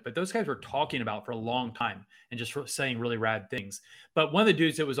clip from it, but those guys were talking about for a long time and just saying really rad things. But one of the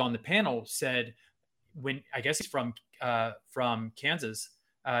dudes that was on the panel said, when I guess he's from Kansas,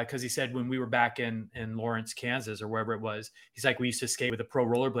 because he said when we were back in Lawrence, Kansas, or wherever it was, he's like, we used to skate with a pro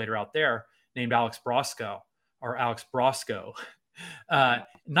rollerblader out there named Alex Brosco.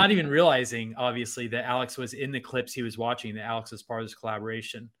 Not even realizing, obviously, that Alex was in the clips he was watching, that Alex was part of this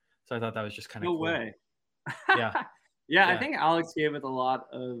collaboration. So I thought that was just kind of no cool. way. Yeah. Yeah, I think Alex gave with a lot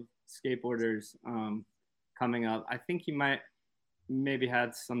of skateboarders coming up. I think he maybe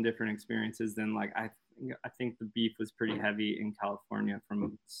had some different experiences than like I think the beef was pretty heavy in California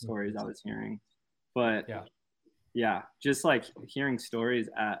from stories I was hearing. But yeah, just like hearing stories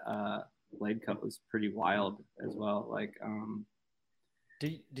at Blade Cup was pretty wild as well. Like,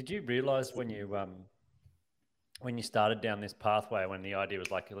 did you realize when you started down this pathway, when the idea was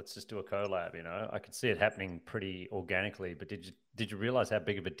like, let's just do a collab, I could see it happening pretty organically, but did you realize how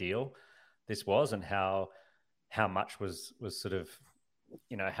big of a deal this was, and how much was sort of,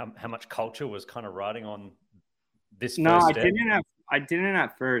 how much culture was kind of riding on this? No, first I step? didn't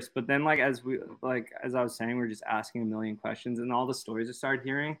at first, but then as I was saying, we're just asking a million questions, and all the stories I started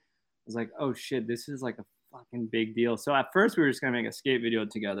hearing, I was like, oh shit, this is like a fucking big deal. So at first we were just gonna make a skate video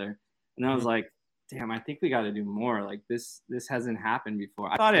together, and I was like, damn, I think we got to do more. Like this hasn't happened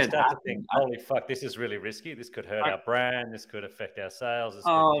before. I thought it happened. Holy fuck, this is really risky. This could hurt our brand. This could affect our sales. This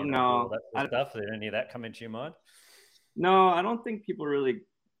no, could, all that stuff. Did any of that come into your mind? No, I don't think people really.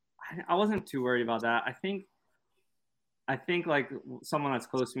 I wasn't too worried about that. I think like someone that's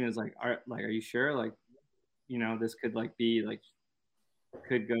close to me is like, are you sure? Like, this could like be like,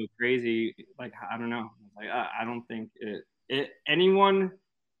 could go crazy. Like, I don't know. Like, I don't think anyone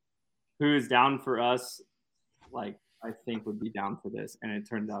who's down for us, like, I think would be down for this. And it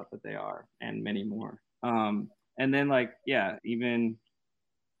turns out that they are, and many more. And then like, yeah, even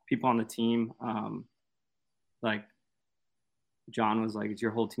people on the team, like John was like, is your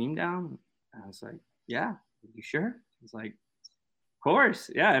whole team down? And I was like, yeah, are you sure? He's like, of course.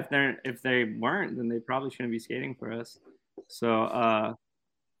 Yeah. If they weren't, then they probably shouldn't be skating for us. So,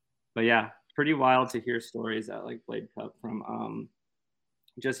 but yeah, pretty wild to hear stories at like Blade Cup from,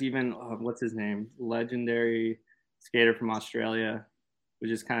 just even what's his name, legendary skater from Australia, was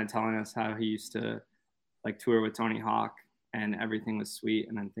just kind of telling us how he used to like tour with Tony Hawk, and everything was sweet,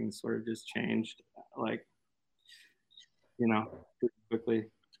 and then things sort of just changed, like, pretty quickly.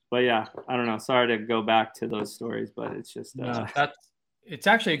 But yeah, I don't know. Sorry to go back to those stories, but it's just it's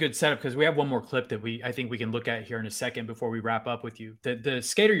actually a good setup because we have one more clip that I think we can look at here in a second before we wrap up with you. The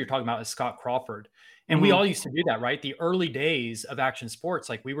skater you're talking about is Scott Crawford. And we all used to do that, right? The early days of action sports,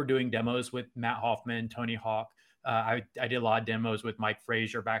 like we were doing demos with Matt Hoffman, Tony Hawk. I did a lot of demos with Mike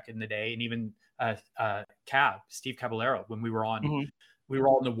Frazier back in the day, and even Steve Caballero when we were on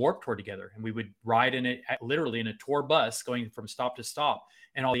the Warped Tour together, and we would ride in it literally in a tour bus going from stop to stop.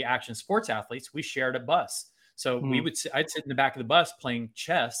 And all the action sports athletes, we shared a bus. So I'd sit in the back of the bus playing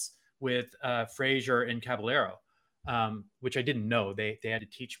chess with Frazier and Caballero, which I didn't know. They had to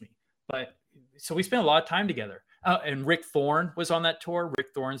teach me. But so we spent a lot of time together. And Rick Thorne was on that tour.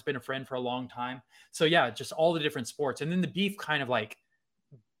 Rick Thorne's been a friend for a long time. So yeah, just all the different sports. And then the beef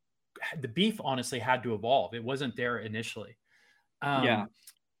honestly had to evolve. It wasn't there initially. And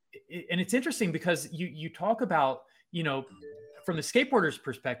it's interesting because you talk about, from the skateboarder's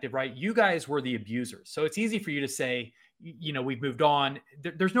perspective, right? You guys were the abusers. So it's easy for you to say, we've moved on.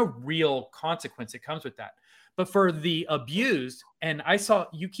 There's no real consequence that comes with that. But for the abused, and I saw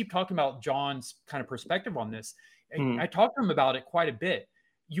you keep talking about John's kind of perspective on this. I talked to him about it quite a bit.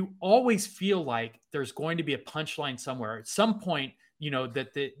 You always feel like there's going to be a punchline somewhere at some point,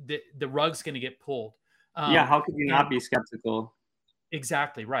 that the rug's going to get pulled. How could you not be skeptical?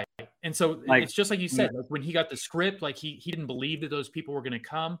 Exactly right. And so it's just like you said, like when he got the script, like he didn't believe that those people were going to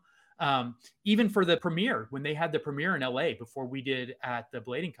come. Even for the premiere, when they had the premiere in LA before we did at the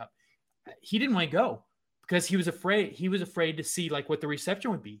Blading Cup, he didn't want to go because he was afraid. He was afraid to see like what the reception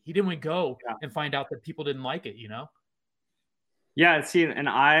would be. He didn't want to go and find out that people didn't like it, Yeah. See,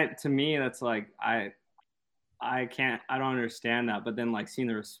 and to me, that's like, I don't understand that. But then like seeing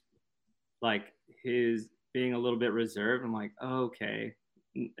his being a little bit reserved, I'm like, oh, okay,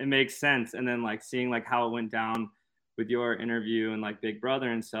 it makes sense. And then like seeing like how it went down with your interview and like Big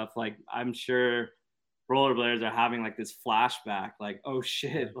Brother and stuff, like I'm sure rollerbladers are having like this flashback, like, oh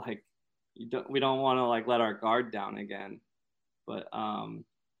shit, like we don't want to like let our guard down again. But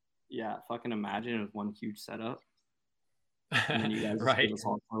fucking imagine it was one huge setup. And then you guys give us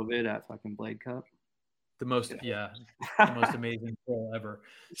all COVID at fucking Blade Cup. The most amazing thrill ever.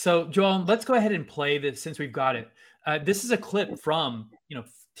 So, Joel, let's go ahead and play this since we've got it. This is a clip from,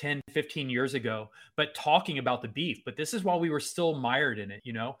 10, 15 years ago, but talking about the beef. But this is while we were still mired in it,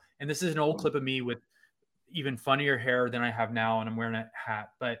 And this is an old clip of me with even funnier hair than I have now, and I'm wearing a hat.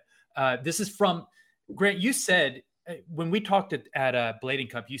 But this is from, Grant, you said, when we talked at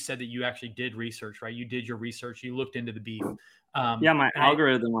Blading Cup, you said that you actually did research, right? You did your research. You looked into the beef. My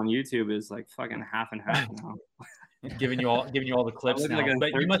algorithm on YouTube is like fucking half and half now. giving you all the clips now. Like a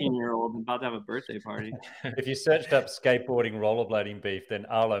 13-year-old about to have a birthday party. If you searched up skateboarding, rollerblading beef, then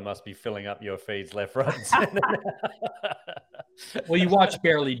Arlo must be filling up your feeds left, right, and center. Well, you watched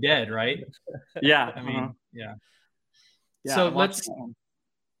Barely Dead, right? Yeah. I mean, yeah. So let's.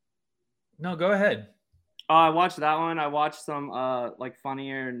 No, go ahead. I watched that one. I watched some like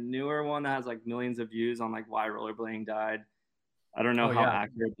funnier, newer one that has like millions of views on like why rollerblading died. I don't know how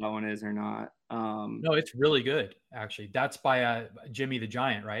accurate that one is or not. No, it's really good, actually. That's by Jimmy the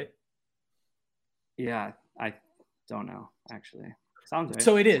Giant, right? Yeah, I don't know, actually. Sounds right.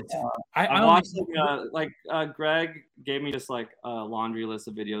 So it is. I watched Greg gave me just like a laundry list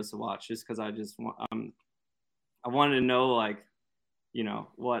of videos to watch just because I wanted to know like,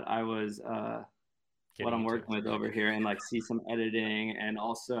 what I was what I'm working with over here and like see some editing, and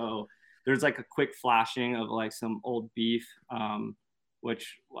also there's like a quick flashing of like some old beef,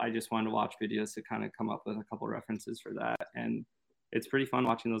 which I just wanted to watch videos to kind of come up with a couple references for that. And it's pretty fun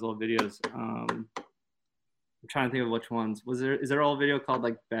watching those old videos. I'm trying to think of which ones. Is there an old video called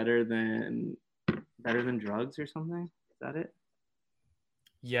like Better Than Drugs or something? Is that it?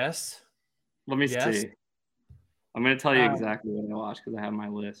 Yes. Let me see. I'm going to tell you exactly what I watched because I have my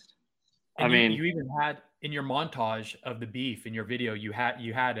list. You even had in your montage of the beef in your video, you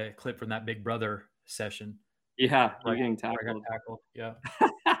had a clip from that Big Brother session. Yeah, you're getting tackled. Yeah.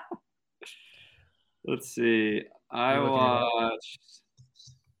 Let's see. I watched.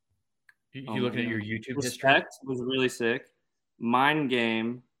 You looking at your YouTube history? Respect was really sick. Mind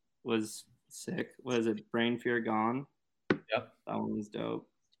Game was sick. What is it? Brain Fear Gone. Yep. That one was dope.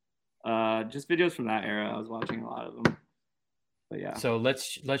 Just videos from that era. I was watching a lot of them. But yeah. So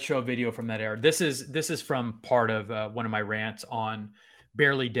let's show a video from that era. This is from part of one of my rants on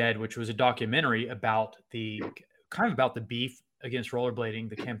Barely Dead, which was a documentary about the beef against rollerblading,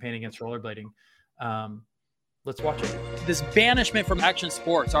 the campaign against rollerblading. Let's watch it. This banishment from action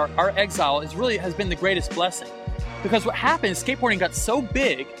sports, our exile has been the greatest blessing, because what happened is skateboarding got so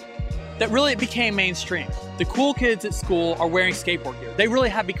big that really it became mainstream. The cool kids at school are wearing skateboard gear. They really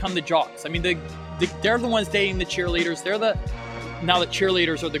have become the jocks. I mean, they're the ones dating the cheerleaders. Now the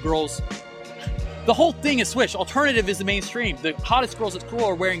cheerleaders are the girls. The whole thing is switched. Alternative is the mainstream. The hottest girls at school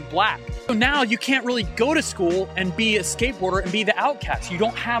are wearing black. So now you can't really go to school and be a skateboarder and be the outcast. You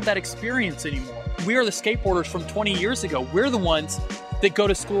don't have that experience anymore. We are the skateboarders from 20 years ago. We're the ones that go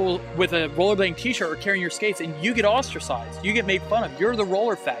to school with a rollerblading t-shirt or carrying your skates, and you get ostracized. You get made fun of. You're the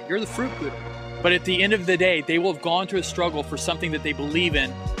roller fag. You're the fruit pooter. But at the end of the day, they will have gone through a struggle for something that they believe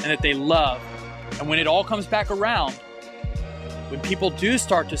in and that they love. And when it all comes back around, when people do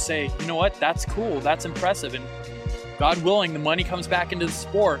start to say, you know what, that's cool, that's impressive, and God willing, the money comes back into the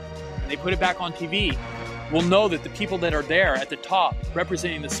sport, and they put it back on TV, we'll know that the people that are there at the top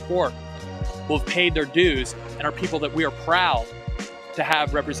representing the sport will have paid their dues and are people that we are proud to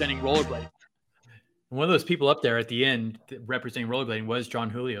have representing rollerblading. One of those people up there at the end representing rollerblading was John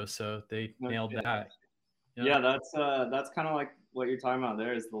Julio, so they nailed that. Yeah, that's kind of like what you're talking about.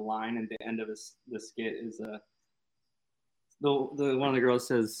 There is the line at the end of the skit is the one of the girls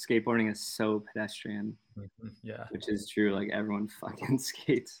says skateboarding is so pedestrian. Mm-hmm. Yeah, which is true. Like everyone fucking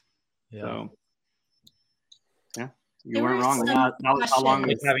skates. Yeah. So yeah, you weren't wrong. That was how long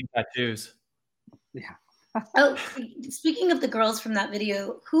it's having tattoos. Yeah. Oh, speaking of the girls from that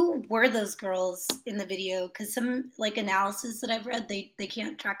video, who were those girls in the video? Because some like analysis that I've read, they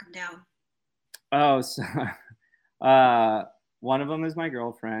can't track them down. Oh, so one of them is my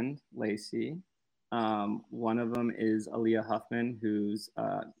girlfriend, Lacey. One of them is Aaliyah Huffman, who's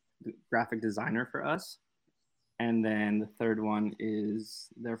the graphic designer for us. And then the third one is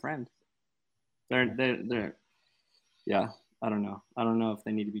their friend. They're yeah, I don't know. I don't know if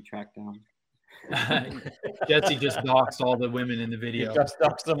they need to be tracked down. Jesse just doxed all the women in the video. He just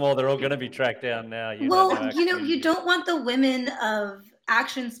doxed them all. They're all going to be tracked down now. You don't want the women of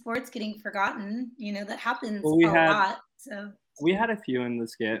action sports getting forgotten. You know, that happens a lot. So we had a few in the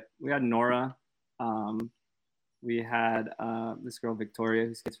skit. We had Nora. We had this girl, Victoria,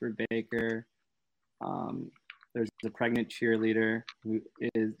 who skates for Baker. There's a pregnant cheerleader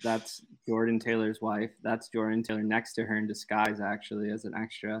that's Jordan Taylor's wife. That's Jordan Taylor next to her in disguise, actually, as an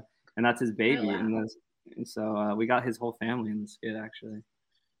extra. And that's his baby. Oh, wow. And so we got his whole family in the skit, actually.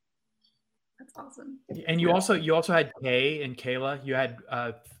 That's awesome. And you also had Kay and Kayla. You had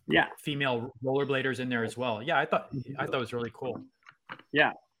female rollerbladers in there as well. Yeah, I thought it was really cool.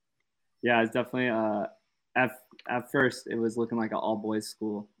 Yeah, it's definitely at first it was looking like an all boys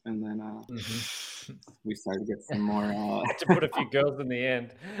school, and then we started to get some more. Had to put a few girls in the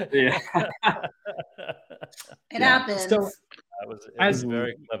end. Yeah, it happens. So, it was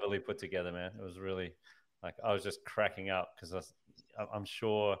very cleverly put together, man. It was really like I was just cracking up because I'm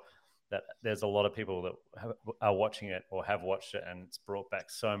sure that there's a lot of people that are watching it or have watched it, and it's brought back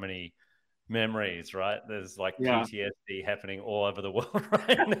so many memories, right? There's like PTSD happening all over the world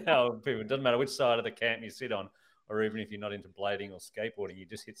right now. It doesn't matter which side of the camp you sit on, or even if you're not into blading or skateboarding, you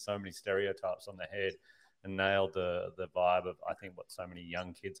just hit so many stereotypes on the head and nailed the vibe of, I think, what so many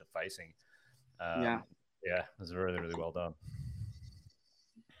young kids are facing. Yeah, it was really, really well done.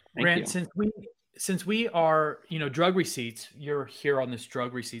 Grant, since we are, drug receipts, you're here on this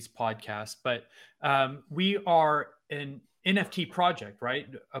drug receipts podcast, but we are an NFT project, right?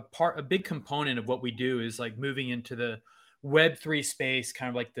 A big component of what we do is like moving into the Web3 space, kind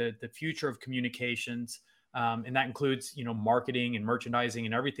of like the future of communications. And that includes, marketing and merchandising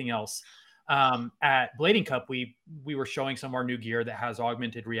and everything else. At Blading Cup, we were showing some of our new gear that has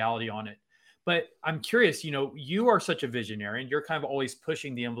augmented reality on it. But I'm curious, you are such a visionary and you're kind of always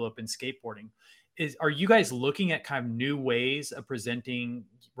pushing the envelope in skateboarding. Are you guys looking at kind of new ways of presenting,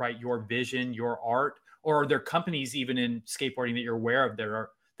 right, your vision, your art, or are there companies even in skateboarding that you're aware of that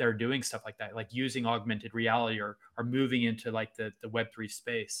are doing stuff like that, like using augmented reality or moving into like the Web3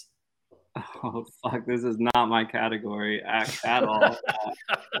 space? Oh, fuck, this is not my category at all.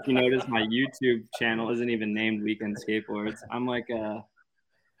 If you notice, my YouTube channel isn't even named Weekend Skateboards. I'm like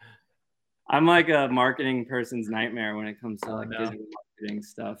a marketing person's nightmare when it comes to digital marketing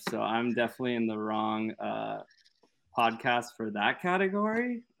stuff. So I'm definitely in the wrong podcast for that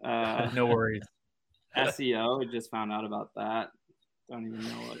category. No worries. SEO, I just found out about that. Don't even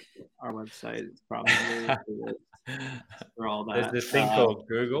know what our website is probably for all that. There's this thing called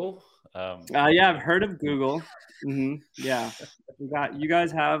Google. Yeah, I've heard of Google. Mm-hmm. Yeah, you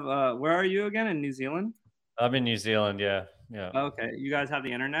guys have. Where are you again? In New Zealand? I'm in New Zealand. Yeah. Okay, you guys have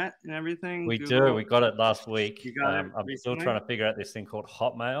the internet and everything. We Google? do. We got it last week. You got it I'm still trying to figure out this thing called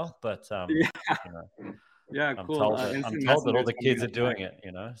Hotmail, but yeah, I'm cool. told that all the kids are doing it.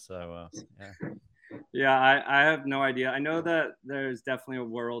 So yeah. Yeah, I have no idea. I know that there's definitely a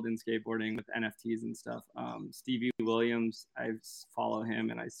world in skateboarding with NFTs and stuff. Stevie Williams, I follow him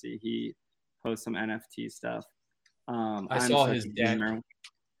and I see he posts some NFT stuff. I saw his deck.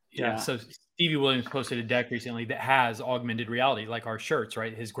 Yeah, so Stevie Williams posted a deck recently that has augmented reality, like our shirts,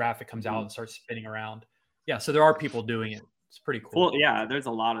 right? His graphic comes out and starts spinning around. Yeah, so there are people doing it. It's pretty cool. Well, yeah, there's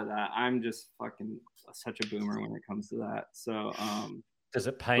a lot of that. I'm just fucking such a boomer when it comes to that. So, does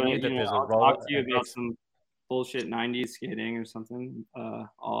it pain you that there's a I'll roller? talk to you about some bullshit 90s skating or something.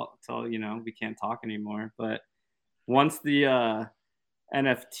 I'll tell we can't talk anymore. But once the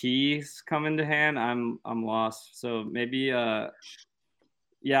NFTs come into hand, I'm lost. So maybe I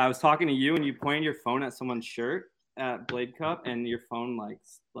was talking to you and you pointed your phone at someone's shirt at Blade Cup and your phone like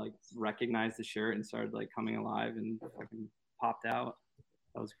recognized the shirt and started like coming alive and fucking popped out.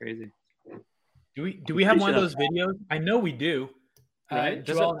 That was crazy. Do we have one of those videos? I know we do. Right?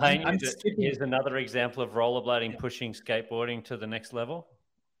 Does it pain you that here's another example of rollerblading pushing skateboarding to the next level?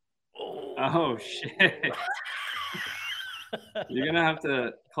 Oh shit. You're gonna have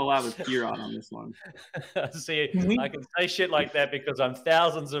to collab with Kieran on this one. See, I can say shit like that because I'm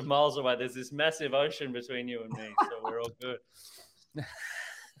thousands of miles away. There's this massive ocean between you and me, so we're all good.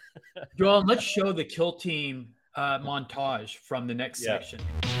 Joel, let's show the Kill Team montage from the next section.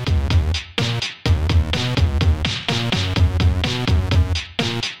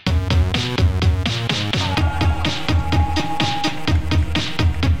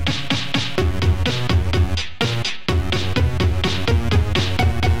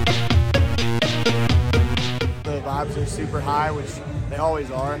 Are super high, which they always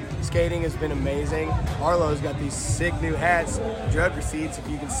are. Skating has been amazing. Arlo's got these sick new hats, drug receipts. If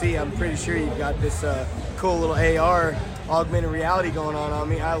you can see, I'm pretty sure you've got this cool little AR augmented reality going on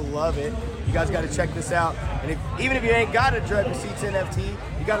me. I love it. You guys got to check this out. And even if you ain't got a drug receipts NFT,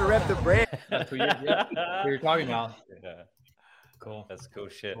 you got to rep the brand. That's what you're talking about. Yeah. Cool. That's cool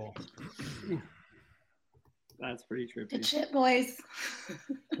shit. Cool. That's pretty trippy. Good shit, boys.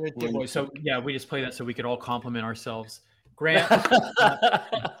 Good boys. So yeah, we just play that so we could all compliment ourselves. Grant,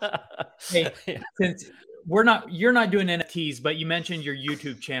 hey, since you're not doing NFTs, but you mentioned your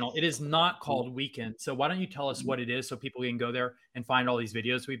YouTube channel. It is not called Weekend. So why don't you tell us what it is so people can go there and find all these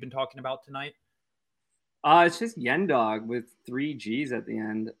videos we've been talking about tonight? It's just Yendog with 3 G's at the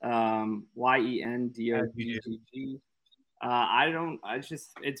end. YENDOGG.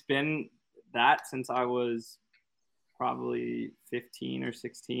 It's been that since I was probably 15 or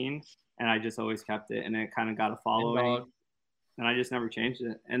 16, and I just always kept it, and it kind of got a following, and I just never changed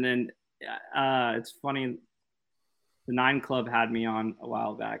it. And then it's funny, the 9 Club had me on a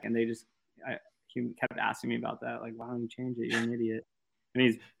while back, and he kept asking me about that, like, why don't you change it? You're an idiot. And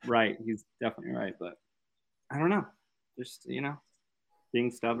he's right. He's definitely right. But I don't know. Just,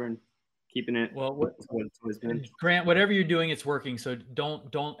 being stubborn, keeping it. Well, Grant, whatever you're doing, it's working. So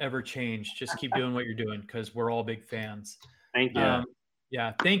don't ever change. Just keep doing what you're doing because we're all big fans. Thank you.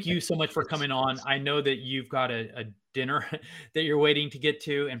 Yeah. Thank you so much for coming on. I know that you've got a dinner that you're waiting to get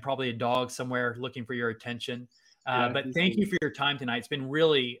to and probably a dog somewhere looking for your attention. But thank you for your time tonight. It's been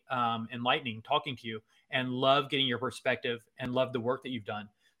really enlightening talking to you and love getting your perspective and love the work that you've done.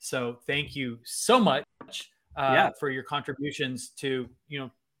 So thank you so much for your contributions to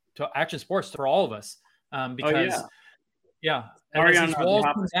action sports for all of us. Because sorry as these walls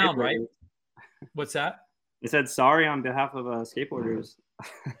come down, right? What's that? I said sorry on behalf of skateboarders.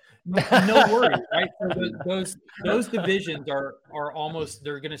 No worries, right? So those divisions are almost,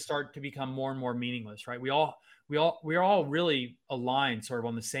 they're going to start to become more and more meaningless, right? We're all really aligned sort of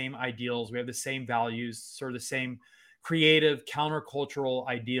on the same ideals. We have the same values, sort of the same creative countercultural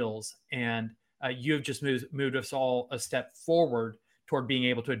ideals. And you have just moved us all a step forward toward being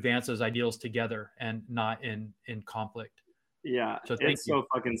able to advance those ideals together and not in conflict. Yeah, so it's so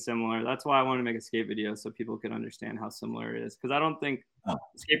fucking similar. That's why I wanted to make a skate video so people could understand how similar it is. Because I don't think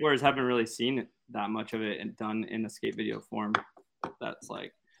skateboarders haven't really seen that much of it and done in a skate video form. That's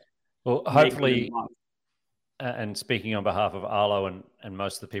like, well, hopefully. And speaking on behalf of Arlo and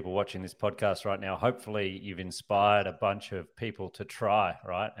most of the people watching this podcast right now, hopefully you've inspired a bunch of people to try,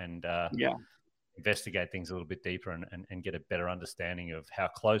 right? And investigate things a little bit deeper and get a better understanding of how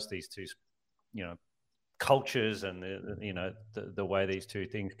close these two, cultures and the way these two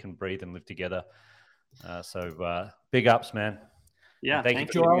things can breathe and live together. So big ups, man. Yeah, thank you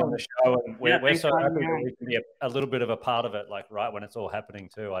for being on the show. And we're so happy that we can be a little bit of a part of it, like right when it's all happening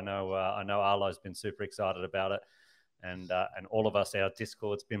too. I know Arlo's been super excited about it, And all of us, our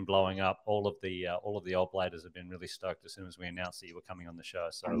Discord's been blowing up. All of the old bladers have been really stoked as soon as we announced that you were coming on the show.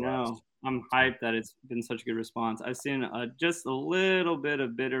 So I know. I'm hyped that it's been such a good response. I've seen just a little bit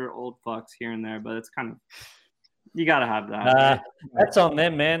of bitter old fucks here and there, but it's kind of, you got to have that. That's on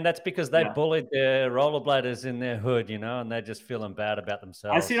them, man. That's because they bullied their rollerbladers in their hood, and they're just feeling bad about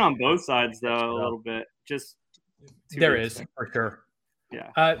themselves. I see it on both sides, though, a little bit. Just there is, for sure.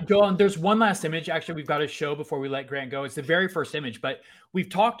 Yeah. Joel, there's one last image. Actually, we've got to show before we let Grant go. It's the very first image, but we've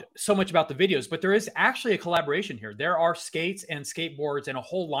talked so much about the videos, but there is actually a collaboration here. There are skates and skateboards and a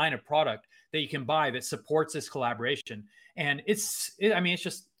whole line of product that you can buy that supports this collaboration. And it's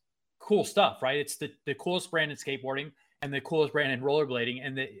just cool stuff, right? It's the coolest brand in skateboarding and the coolest brand in rollerblading.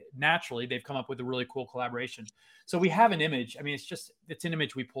 And naturally, they've come up with a really cool collaboration. So we have an image. I mean, it's an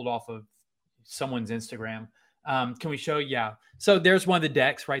image we pulled off of someone's Instagram. Can we show? Yeah. So there's one of the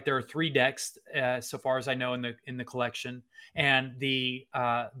decks, right? There are 3 decks, so far as I know, in the collection, and the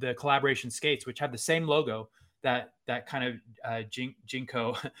collaboration skates, which have the same logo, that kind of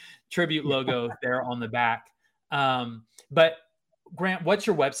Jinko tribute logo there on the back. But Grant, what's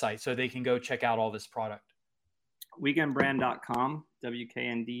your website so they can go check out all this product? Weekendbrand.com,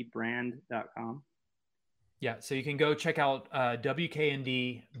 WKNDbrand.com. Yeah, so you can go check out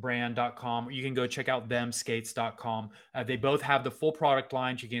WKNDbrand.com, or you can go check out themskates.com. They both have the full product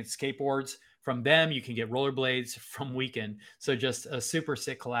lines. You can get skateboards from them. You can get rollerblades from Weekend. So just a super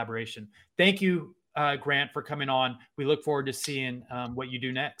sick collaboration. Thank you, Grant, for coming on. We look forward to seeing what you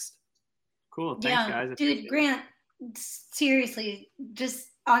do next. Cool. Thanks, guys. Dude, Grant, seriously, just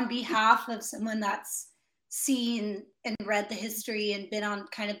on behalf of someone that's seen and read the history and been on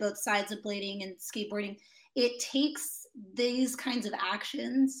kind of both sides of blading and skateboarding, it takes these kinds of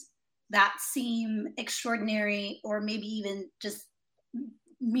actions that seem extraordinary or maybe even just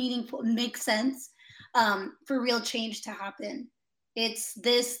meaningful, make sense, for real change to happen. It's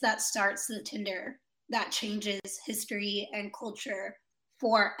this that starts the tinder that changes history and culture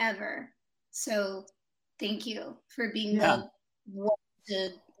forever. So thank you for being the one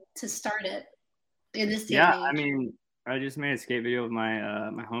to start it in this day and age. I mean, I just made a skate video with my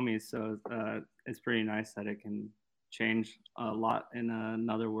my homies, so it's pretty nice that it can change a lot in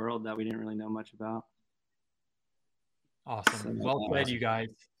another world that we didn't really know much about. Awesome. Well said, you guys.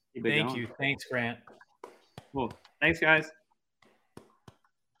 Thank you. Thanks, Grant. Cool. Thanks, guys.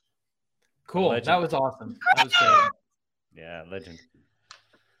 Cool. Legend. That was awesome. That was great. Yeah, legend.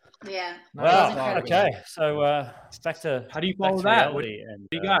 Yeah. Well, okay. So back to how do you follow that? What do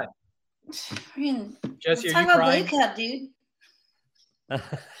you got? I mean, Jesse, let's talk about Blade Cup, dude.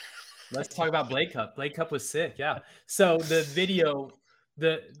 Let's talk about Blade Cup. Blade Cup was sick, yeah. So the video,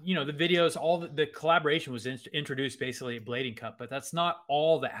 the videos, all the collaboration was introduced basically at Blading Cup, but that's not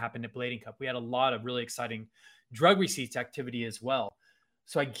all that happened at Blading Cup. We had a lot of really exciting drug receipts activity as well.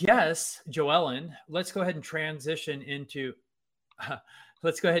 So I guess, Joellen, let's go ahead and transition into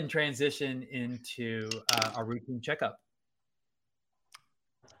our routine checkup.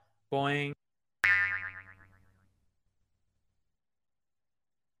 Boing.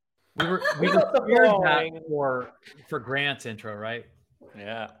 We were prepared that for Grant's intro, right?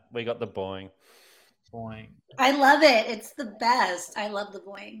 Yeah, we got the boing. Boing. I love it. It's the best. I love the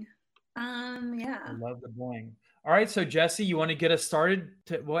boing. Yeah. I love the boing. All right, so Jesse, you want to get us started?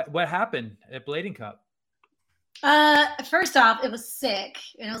 What happened at Blading Cup? First off, it was sick,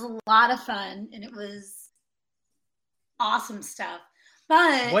 and it was a lot of fun, and it was awesome stuff.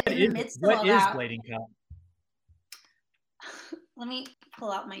 But what is Blading Cup? Let me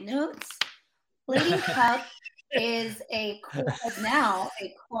pull out my notes. Blading Cup is now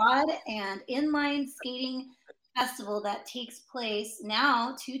a quad and inline skating festival that takes place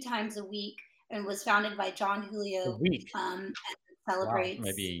now 2 times a week and was founded by John Julio. A week. And celebrates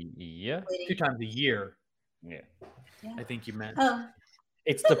maybe a year? 2 times a year. Yeah. I think you meant. Oh.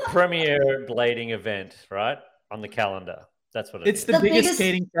 It's the premier blading event, right? On the calendar. That's what it's the biggest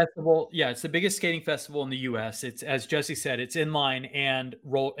skating festival. Yeah, it's the biggest skating festival in the U.S. It's, as Jesse said, it's inline and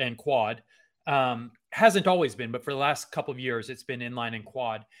roll and quad. Hasn't always been, but for the last couple of years, it's been inline and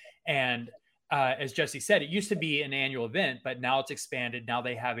quad. And as Jesse said, it used to be an annual event, but now it's expanded. Now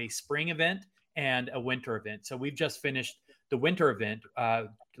they have a spring event and a winter event. So we've just finished the winter event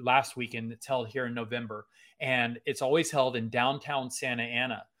last weekend. It's held here in November, and it's always held in downtown Santa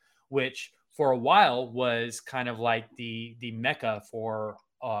Ana, which for a while was kind of like the mecca for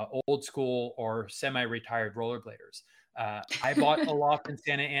old school or semi-retired rollerbladers. I bought a loft in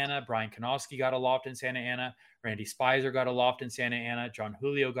Santa Ana. Brian Kanofsky got a loft in Santa Ana. Randy Spicer got a loft in Santa Ana. John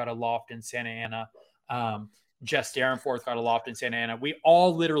Julio got a loft in Santa Ana. Jess Darenforth got a loft in Santa Ana. We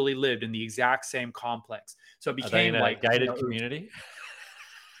all literally lived in the exact same complex. So it became like a gated community.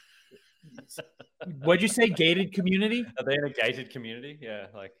 What'd you say? Gated community? Are they in a gated community? Yeah,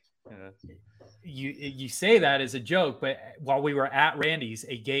 like you say that as a joke, but while we were at Randy's,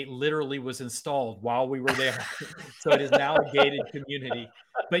 a gate literally was installed while we were there. So it is now a gated community.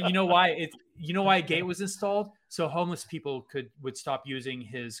 But you know why a gate was installed? So homeless people would stop using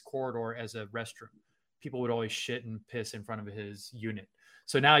his corridor as a restroom. People would always shit and piss in front of his unit.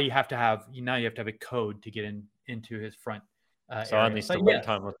 So now you have to have a code to get into his front. So area. only still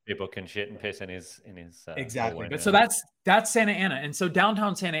timeless people can shit and piss in his exactly. But now. so that's Santa Ana, and so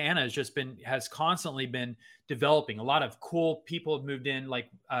downtown Santa Ana has constantly been developing. A lot of cool people have moved in, like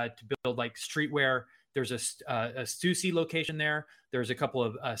to build like streetwear. There's a Stussy location there. There's a couple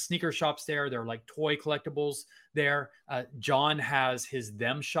of sneaker shops there. There are like toy collectibles there. John has his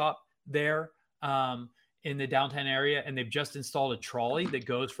Them shop there in the downtown area, and they've just installed a trolley that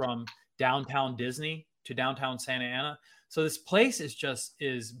goes from downtown Disney to downtown Santa Ana. So this place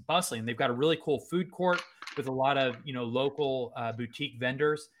is bustling. They've got a really cool food court with a lot of local boutique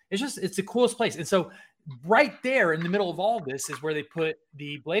vendors. It's the coolest place. And so right there in the middle of all this is where they put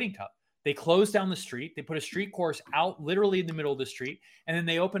the Blading Cup. They closed down the street. They put a street course out literally in the middle of the street, and then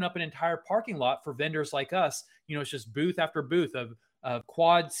they open up an entire parking lot for vendors like us. It's just booth after booth of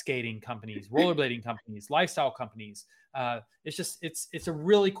quad skating companies, rollerblading companies, lifestyle companies. It's a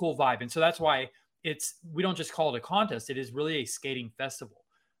really cool vibe, and so that's why. We don't just call it a contest. It is really a skating festival.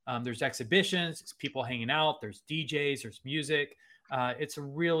 There's exhibitions, it's people hanging out, there's DJs, there's music. It's a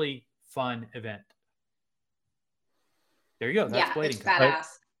really fun event. There you go. That's Blading Cup. Badass.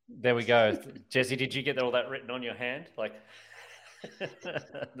 There we go. Jesse, did you get all that written on your hand? Like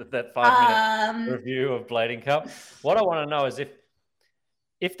that 5-minute review of Blading Cup? What I want to know is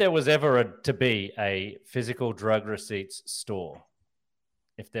if there was ever to be a physical drug receipts store,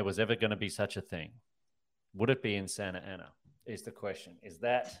 if there was ever going to be such a thing, would it be in Santa Ana? Is the question. Is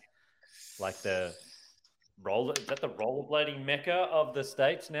that like the rollerblading mecca of the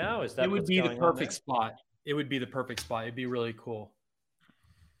States now? Is that it would be the perfect spot? It would be the perfect spot. It'd be really cool.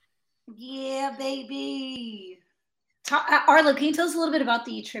 Yeah, baby. Arlo, can you tell us a little bit about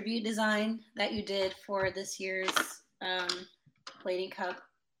the tribute design that you did for this year's Blading Cup?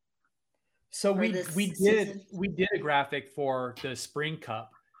 So we did a graphic for the Spring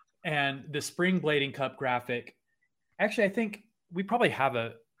Cup, and the Spring Blading Cup graphic. Actually, I think we probably have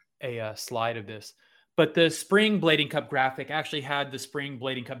a slide of this, but the Spring Blading Cup graphic actually had the Spring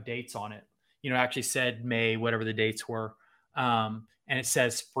Blading Cup dates on it. Actually said May, whatever the dates were, and it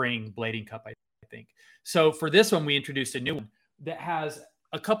says Spring Blading Cup, I think. So for this one, we introduced a new one that has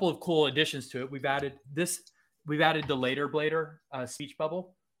a couple of cool additions to it. We've added the Later Blader speech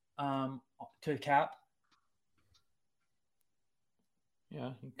bubble. To the cap. Yeah,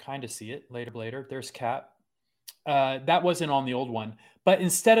 you can kind of see it. Later. There's cap. That wasn't on the old one. But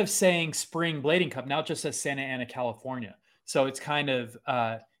instead of saying Spring Blading Cup, now it just says Santa Ana, California. So it's kind of,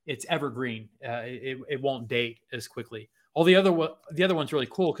 it's evergreen. It won't date as quickly. The other one's really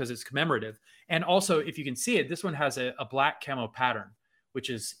cool because it's commemorative. And also, if you can see it, this one has a black camo pattern, which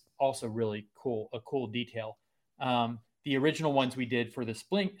is also really cool, a cool detail. The original ones we did for the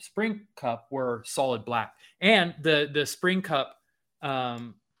Spring Cup were solid black. And the Spring Cup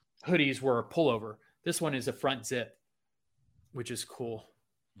hoodies were a pullover. This one is a front zip, which is cool.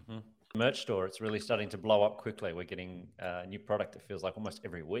 Mm-hmm. Merch store, it's really starting to blow up quickly. We're getting a new product that feels like almost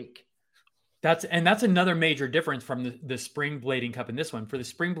every week. That's another major difference from the Spring Blading Cup and this one. For the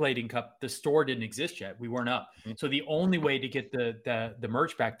Spring Blading Cup, the store didn't exist yet. We weren't up. Mm-hmm. So the only way to get the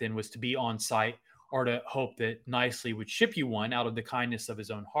merch back then was to be on site, or to hope that Nicely would ship you one out of the kindness of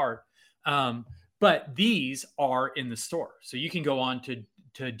his own heart. But these are in the store. So you can go on to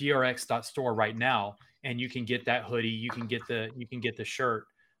drx.store right now, and you can get that hoodie. You can get the shirt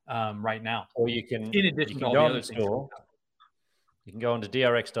right now. Or you can, in addition to all the other things. You can go on to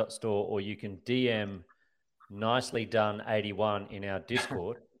drx.store, or you can DM Nicely Done 81 in our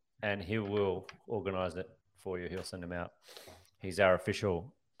Discord, and he will organize it for you. He'll send them out. He's our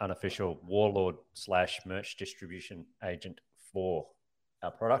unofficial warlord / merch distribution agent for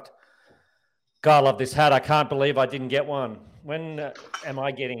our product. God, I love this hat. I can't believe I didn't get one. When am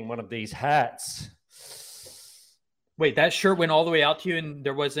I getting one of these hats? Wait, that shirt went all the way out to you, and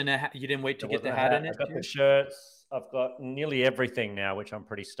there wasn't a hat? You didn't wait to get the hat in it? I've got the shirts. I've got nearly everything now, which I'm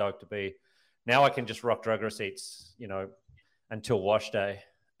pretty stoked to be. Now I can just rock drug receipts, until wash day,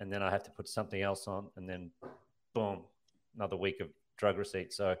 and then I have to put something else on, and then boom, another week of drug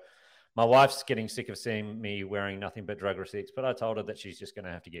receipts. So my wife's getting sick of seeing me wearing nothing but drug receipts, but I told her that she's just going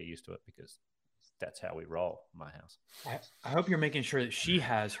to have to get used to it because that's how we roll in my house. I hope you're making sure that she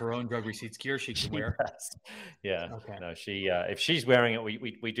has her own drug receipts gear she can wear. Does. Yeah. Okay. No, she if she's wearing it,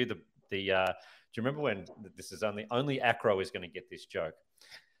 we do the do you remember when this is only Acro is going to get this joke,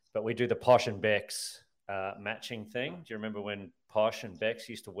 but we do the Posh and Bex matching thing. Do you remember when Posh and Bex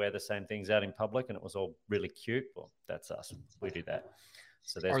used to wear the same things out in public and it was all really cute? Well, that's us. We do that.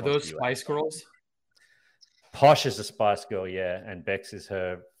 So are those Spice Girls? Posh is a Spice Girl, yeah, and Bex is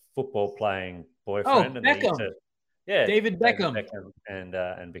her football playing boyfriend. Oh, Beckham. David Beckham.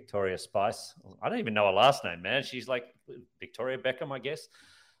 And Victoria Spice. I don't even know her last name, man. She's like Victoria Beckham, I guess.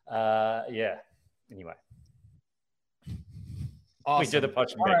 Yeah. Anyway, awesome. We do the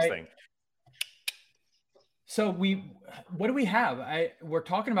Posh and Bex thing. So what do we have? We're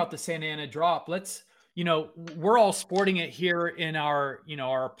talking about the Santa Ana drop. Let's, we're all sporting it here in our,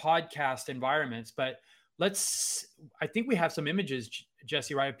 our podcast environments, but I think we have some images,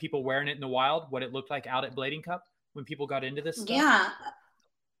 Jesse, right? Of people wearing it in the wild, what it looked like out at Blading Cup when people got into this stuff.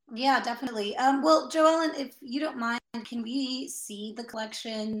 Yeah, definitely. Well, Joellen, if you don't mind, can we see the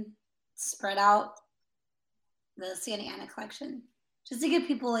collection spread out, the Santa Ana collection, just to give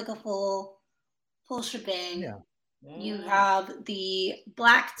people like a full shebang? Yeah. You have the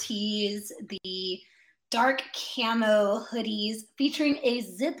black tees, the dark camo hoodies featuring a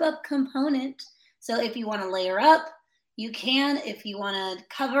zip-up component. So if you want to layer up, you can. If you want to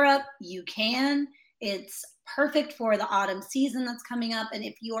cover up, you can. It's perfect for the autumn season that's coming up. And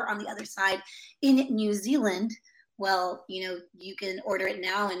if you are on the other side in New Zealand, well, you can order it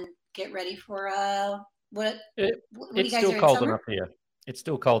now and get ready for it's still cold enough here. It's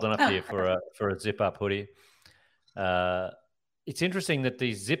still cold enough here for a zip-up hoodie. It's interesting that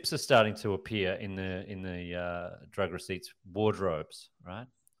these zips are starting to appear in the drug receipts wardrobes, right?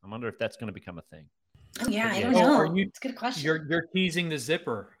 I wonder if that's going to become a thing. Oh yeah, I don't know. It's a good question. You're teasing the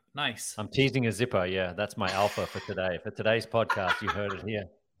zipper. Nice. I'm teasing a zipper. Yeah, that's my alpha for today. For today's podcast, you heard it here.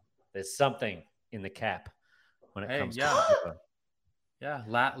 There's something in the cap when it comes to the zipper. Yeah,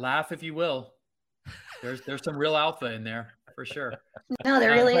 laugh if you will. There's some real alpha in there for sure. No,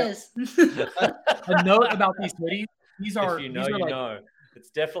 there really is. A note about these hoodies. These are, if you know.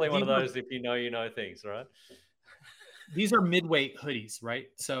 It's definitely one of those if you know things, right? These are midweight hoodies, right?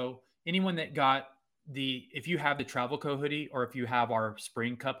 So anyone that got if you have the Travel Co hoodie or if you have our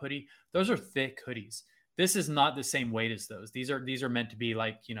Spring Cup hoodie, those are thick hoodies. This is not the same weight as those. These are meant to be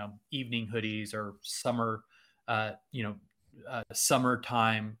like, evening hoodies or summer,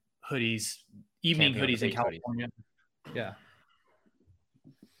 summertime hoodies, evening hoodies in California. Hoodies. Yeah.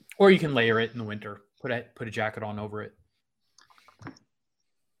 Or you can layer it in the winter, put a jacket on over it.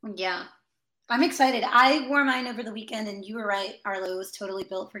 Yeah. I'm excited. I wore mine over the weekend, and you were right. Arlo was totally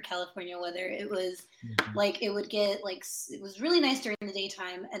built for California weather. It was like, it would get it was really nice during the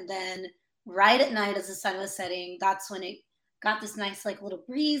daytime. And then right at night as the sun was setting, that's when it got this nice, little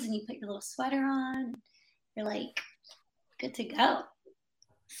breeze, and you put your little sweater on. You're like, good to go.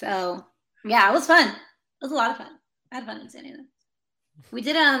 So yeah, it was fun. It was a lot of fun. I had fun in Santa Ana. We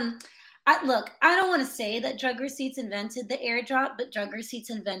did, look, I don't want to say that Drug Receipts invented the airdrop, but Drug Receipts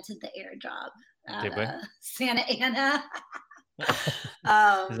invented the airdrop. Did we? Santa Ana.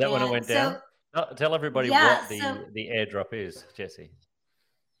 Is that when it went down? Tell everybody what the airdrop is, Jesse.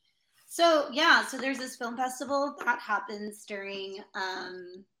 So there's this film festival that happens during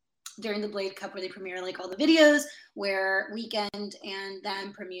the Blade Cup where they premiere all the videos, where Weekend and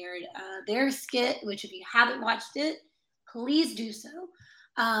them premiered their skit, which if you haven't watched it, please do so.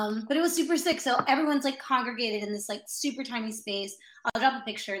 But it was super sick. So everyone's congregated in this super tiny space. I'll drop a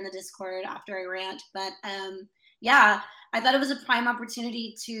picture in the Discord after I rant. But I thought it was a prime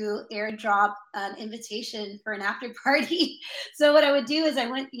opportunity to airdrop an invitation for an after party. So what I would do is I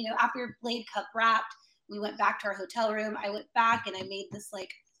went, after Blade Cup wrapped, we went back to our hotel room. I went back and I made this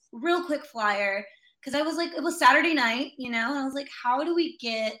real quick flyer because I was it was Saturday night, and I was how do we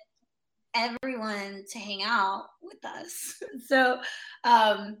get everyone to hang out with us? So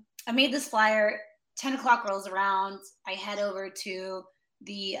I made this flyer. 10 o'clock rolls around. I head over to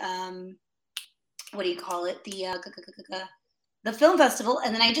the what do you call it, the film festival,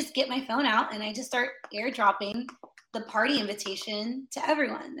 and then I just get my phone out and I just start airdropping the party invitation to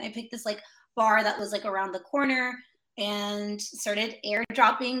everyone. I picked this bar that was around the corner and started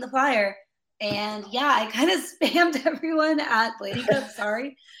airdropping the flyer. And I kind of spammed everyone at Blading Cup.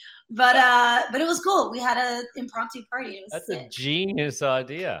 Sorry. But it was cool. We had an impromptu party. It was That's sick. A genius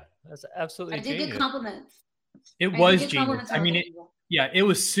idea. That's absolutely genius. I did get compliments. It was genius. I mean, it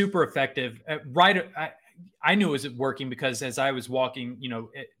was super effective. I knew it was working because as I was walking,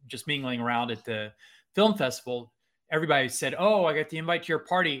 just mingling around at the film festival, everybody said, "Oh, I got the invite to your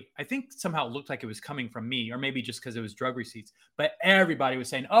party." I think somehow it looked like it was coming from me, or maybe just because it was drug receipts. But everybody was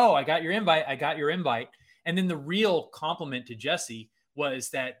saying, "Oh, I got your invite. I got your invite." And then the real compliment to Jesse was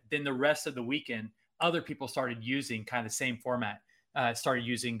that then the rest of the weekend, other people started using kind of the same format, started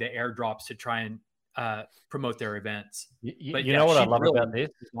using the airdrops to try and promote their events. You know what I love about this?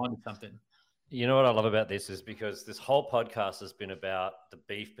 Something. You know what I love about this is because this whole podcast has been about the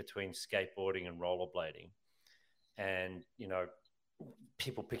beef between skateboarding and rollerblading. And, you know,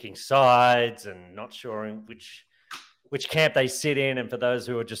 people picking sides and not sure which camp they sit in, and for those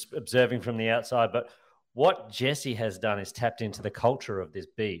who are just observing from the outside. But what Jesse has done is tapped into the culture of this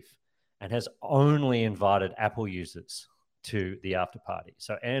beef and has only invited Apple users to the after party.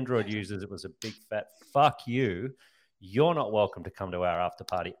 So Android users, it was a big fat fuck you. You're not welcome to come to our after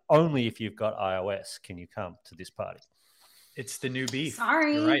party. Only if you've got iOS can you come to this party. It's the new beef.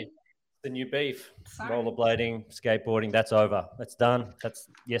 Sorry. You're right. The new beef. Sorry. Rollerblading, skateboarding, that's over. That's done. That's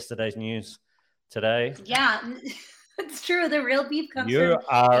yesterday's news. Today. Yeah, it's true. The real beef comes You from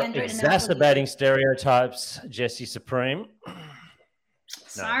are Android exacerbating stereotypes, Jesse Supreme.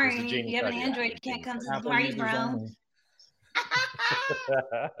 Sorry, if you have an Android, you can't come to the party, bro.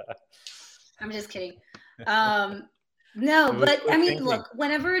 I'm just kidding. No, but I mean, look,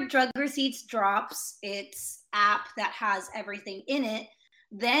 whenever Drug Receipts drops its app that has everything in it,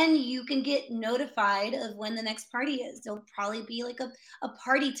 then you can get notified of when the next party is. There'll probably be like a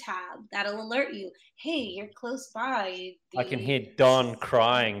party tab that'll alert you. Hey, you're close by. I can hear Don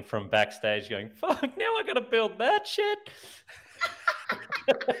crying from backstage going, fuck, now I got to build that shit.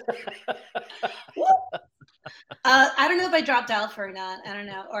 I don't know if I dropped alpha or not. I don't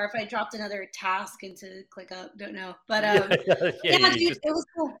know. Or if I dropped another task into ClickUp. Don't know. But yeah, dude, it was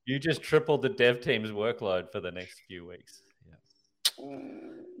cool. You just tripled the dev team's workload for the next few weeks.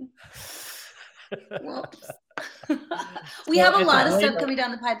 We have a lot of stuff coming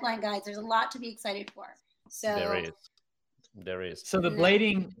down the pipeline, guys. There's a lot to be excited for. So there is. So the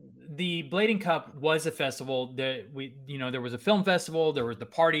Blading Cup was a festival that there was a film festival, there were the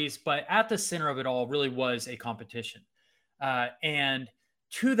parties, but at the center of it all really was a competition. And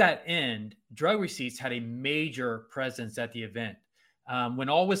to that end, Drug Receipts had a major presence at the event. When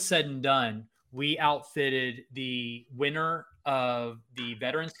all was said and done, we outfitted the winner of the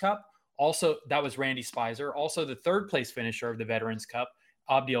Veterans Cup. Also, that was Randy Spicer. Also, the third place finisher of the Veterans Cup,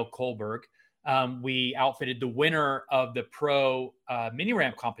 Abdiel Kohlberg. We outfitted the winner of the pro mini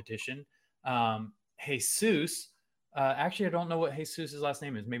ramp competition, Jesus. Actually, I don't know what Jesus' last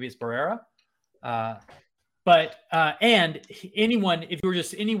name is. Maybe it's Barrera. And anyone, if you were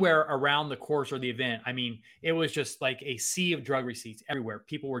just anywhere around the course or the event, I mean, it was just like a sea of Drug Receipts everywhere.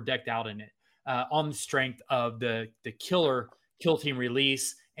 People were decked out in it on the strength of the killer Kill Team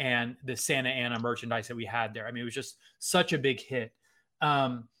release and the Santa Ana merchandise that we had there. I mean, it was just such a big hit.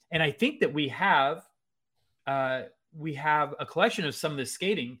 And I think that we have a collection of some of the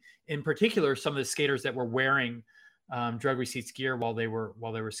skating, in particular, some of the skaters that were wearing Drug Receipts gear while they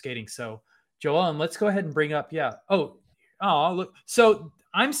were skating. So, Joellen, let's go ahead and bring up. Yeah. Oh, look. So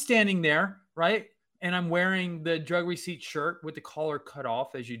I'm standing there, right, and I'm wearing the Drug Receipt shirt with the collar cut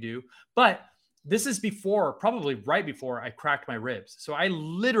off, as you do. But this is probably right before I cracked my ribs. So I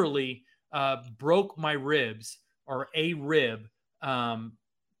literally broke my ribs, or a rib,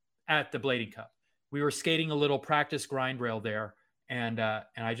 at the Blading Cup. We were skating a little practice grind rail there, and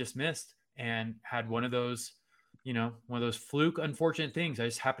I just missed and had one of those fluke unfortunate things. I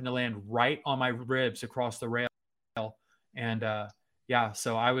just happened to land right on my ribs across the rail, and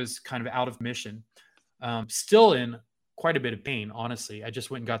so I was kind of out of mission. Still in quite a bit of pain, honestly. I just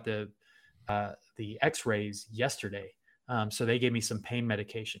went and got the X-rays yesterday, so they gave me some pain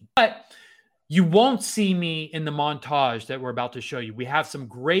medication. But you won't see me in the montage that we're about to show you. We have some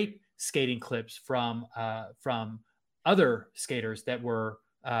great skating clips from other skaters that were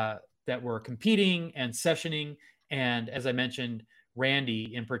competing and sessioning. And as I mentioned,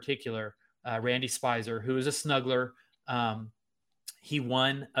 Randy in particular, Randy Spicer, who is a snuggler, he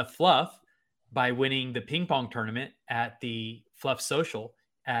won a fluff by winning the ping pong tournament at the Fluff Social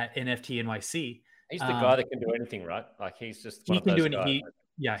at NFT NYC. He's the guy that can do anything, right? Like he's just one he of can those do guys.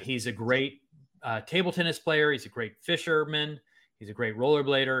 anything. He's a great table tennis player. He's a great fisherman. He's a great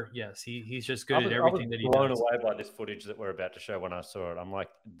rollerblader. Yes, he's just good at everything that he does. I was blown away by this footage that we're about to show when I saw it. I'm like,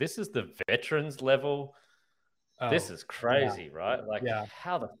 this is the veterans level. This is crazy, right? Like,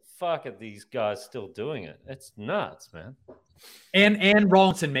 how the fuck are these guys still doing it? It's nuts, man. And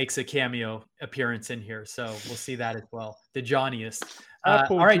Rawlinson makes a cameo appearance in here, so we'll see that as well. The Johnniest.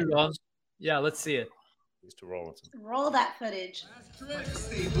 All right, John. Yeah, let's see it. Used to roll some. Roll that footage.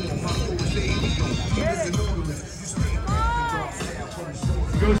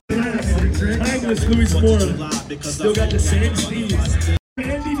 Timeless Louis Moore. Still got the same steeds.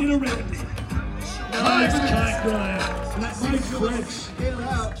 Randy did a Randy. Nice cat grind. Nice French.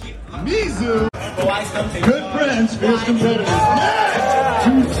 Mizu. Good friends, fierce competitors.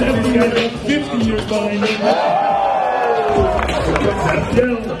 270 got a 50 years behind him.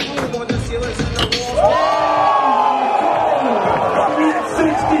 Abdel.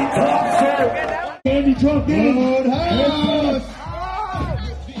 360 top set. Randy dropped in. Roadhouse.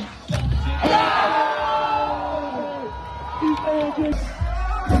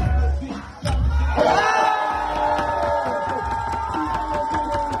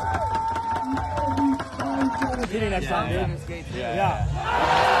 Next time, dude. Yeah.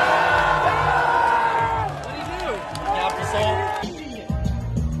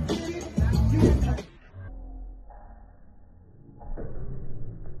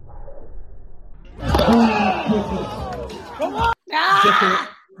 Just a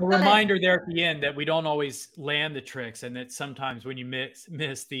reminder there at the end that we don't always land the tricks, and that sometimes when you miss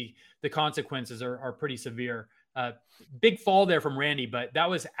the consequences are pretty severe. Big fall there from Randy, but that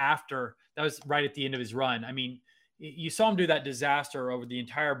was right at the end of his run. I mean, you saw him do that disaster over the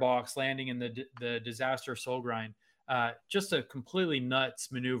entire box, landing in the disaster soul grind. Just a completely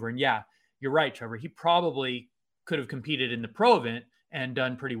nuts maneuver. And yeah, you're right, Trevor. He probably could have competed in the pro event and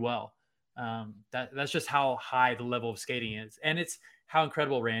done pretty well. That's just how high the level of skating is, and it's how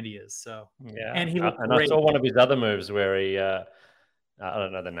incredible Randy is. So yeah, and I saw one of his other moves where he. I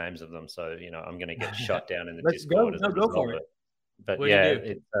don't know the names of them, so I'm going to get shot down in the Discord. Go for it. But yeah,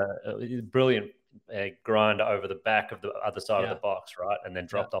 it's brilliant grind over the back of the other side of the box, right, and then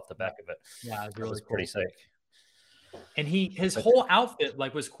dropped off the back of it. Yeah, it was pretty sick. And his whole outfit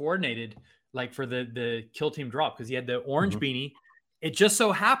was coordinated for the kill team drop, because he had the orange beanie. It just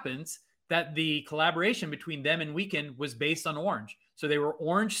so happens that the collaboration between them and Weekend was based on orange, so they were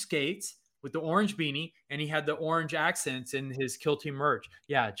orange skates with the orange beanie, and he had the orange accents in his kill team merch.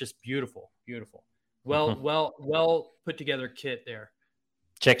 Yeah, just beautiful. Well put together kit there.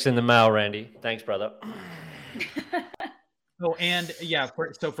 Checks in the mail, Randy. Thanks, brother. Oh, and yeah,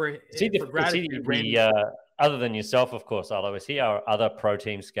 for gratitude, Randy, other than yourself, of course, Arlo, is he our other pro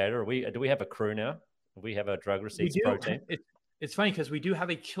team skater? Do we have a crew now? Do we have a drug receipts pro team? It's funny because we do have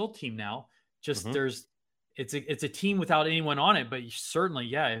a kill team now. Just it's a team without anyone on it, but certainly,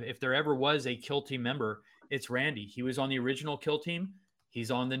 yeah, if there ever was a kill team member, it's Randy. He was on the original kill team. He's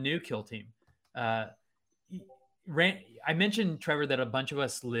on the new kill team. I mentioned, Trevor, that a bunch of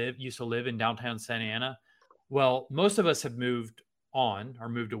us used to live in downtown Santa Ana. Well, most of us have moved on or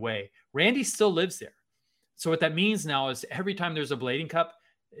moved away. Randy still lives there. So what that means now is every time there's a blading cup,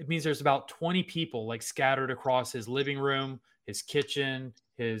 it means there's about 20 people scattered across his living room, his kitchen,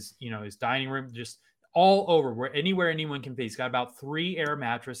 his dining room, just all over, anywhere anyone can be. He's got about 3 air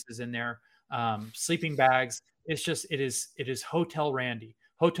mattresses in there, sleeping bags. It is Hotel Randy,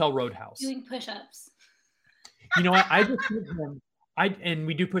 Hotel Roadhouse. Doing push-ups. You know what? I just sent him, and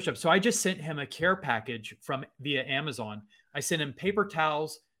we do push-ups. So I just sent him a care package via Amazon. I sent him paper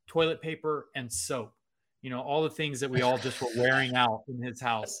towels, toilet paper, and soap. All the things that we all just were wearing out in his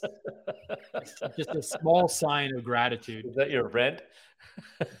house. Just a small sign of gratitude. Is that your rent?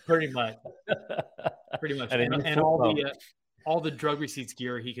 Pretty much. And all the drug receipts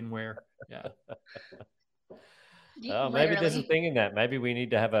gear he can wear. Yeah. Maybe there's a thing in that. Maybe we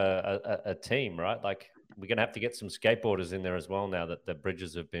need to have a team, right? We're going to have to get some skateboarders in there as well now that the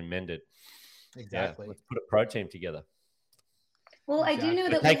bridges have been mended. Exactly. Yeah, let's put a pro team together. Well, I do know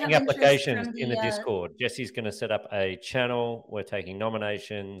that we're taking applications in the Discord. Jesse's going to set up a channel. We're taking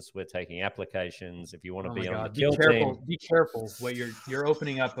nominations. We're taking applications. If you want to be on the kill team, be careful. What you're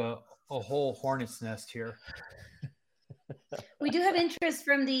opening up a whole hornet's nest here. We do have interest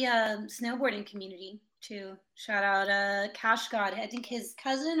from the snowboarding community too. Shout out Cash God. I think his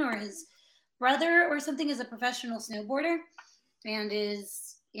cousin or his brother or something is a professional snowboarder and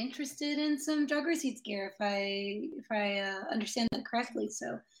is interested in some drug receipts gear, if I understand that correctly.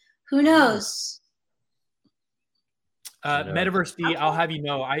 So who knows? Metaverse D, I'll have you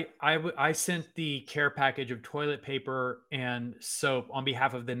know, I sent the care package of toilet paper and soap on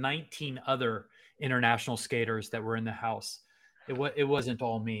behalf of the 19 other international skaters that were in the house. It wasn't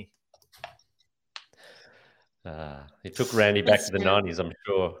all me. It took Randy back to the 90s, I'm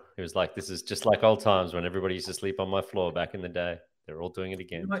sure. He was like, this is just like old times when everybody used to sleep on my floor back in the day. They're all doing it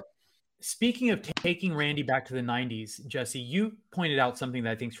again. Speaking of taking Randy back to the 90s, Jesse, you pointed out something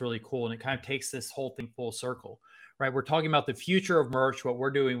that I think is really cool, and it kind of takes this whole thing full circle, right? We're talking about the future of merch, what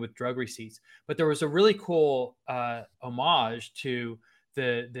we're doing with drug receipts. But there was a really cool homage to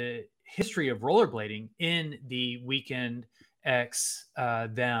the history of rollerblading in the Weekend X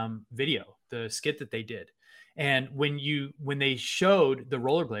Them video, the skit that they did. And when they showed the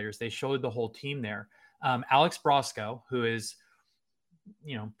rollerbladers, they showed the whole team there. Alex Brosco, who is,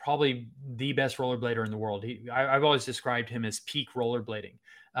 probably the best rollerblader in the world. I've always described him as peak rollerblading.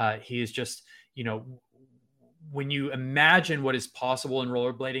 He is just, when you imagine what is possible in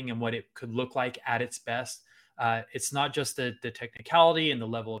rollerblading and what it could look like at its best, it's not just the technicality and the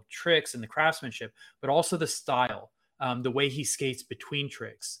level of tricks and the craftsmanship, but also the style, the way he skates between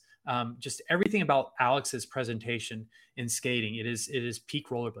tricks. Just everything about Alex's presentation in skating, it is peak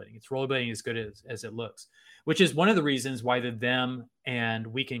rollerblading. It's rollerblading as good as it looks, which is one of the reasons why the Them and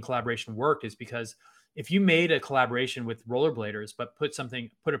Weekend collaboration worked, is because if you made a collaboration with rollerbladers, but put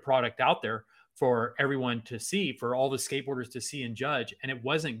a product out there for everyone to see, for all the skateboarders to see and judge, and it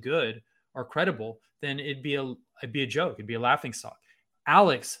wasn't good or credible, then it'd be a joke. It'd be a laughing stock.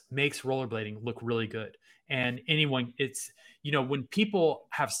 Alex makes rollerblading look really good. And when people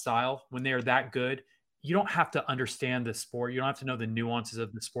have style, when they're that good, you don't have to understand the sport. You don't have to know the nuances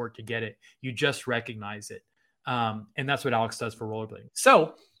of the sport to get it. You just recognize it. And that's what Alex does for rollerblading.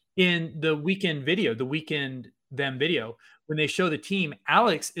 So in the Weekend video, the Weekend Them video, when they show the team,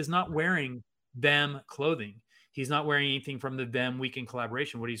 Alex is not wearing Them clothing. He's not wearing anything from the Them Weekend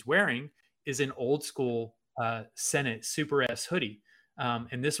collaboration. What he's wearing is an old school Senate Super S hoodie.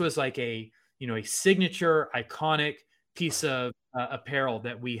 And this was like a signature, iconic piece of apparel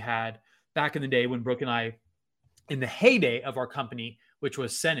that we had back in the day when Brooke and I, in the heyday of our company, which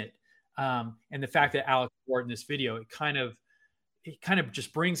was Senate. And the fact that Alex wore it in this video, it kind of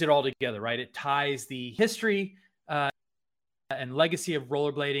just brings it all together, right? It ties the history and legacy of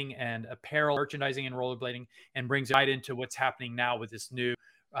rollerblading and apparel merchandising and rollerblading, and brings it right into what's happening now with this new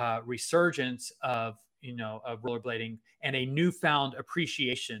resurgence of rollerblading and a newfound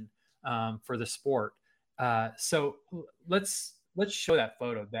appreciation for the sport. So let's show that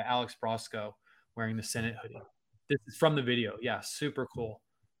photo, that Alex Brosco wearing the Senate hoodie. This is from the video. Yeah, super cool.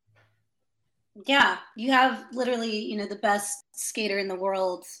 Yeah, you have literally, the best skater in the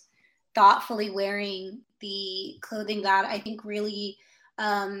world thoughtfully wearing the clothing that I think really,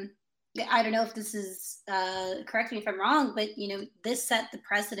 I don't know if this is, correct me if I'm wrong, but, this set the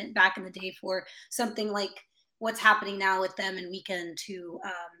precedent back in the day for something like what's happening now with Them and Weekend to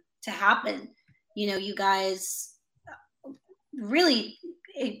happen. You guys really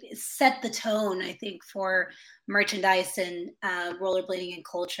set the tone, I think, for merchandise and rollerblading and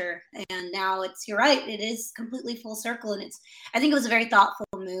culture. And now you're right, it is completely full circle. And I think it was a very thoughtful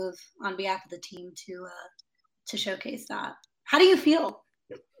move on behalf of the team to showcase that. How do you feel?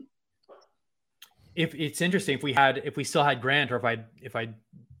 If it's interesting, if we still had Grant, or if I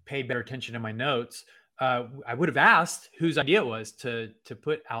paid better attention to my notes, I would have asked whose idea it was to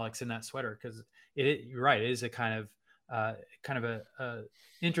put Alex in that sweater, because you're right, it is a kind of a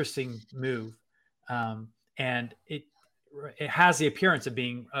interesting move, and it has the appearance of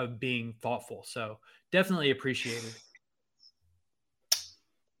being thoughtful. So definitely appreciated.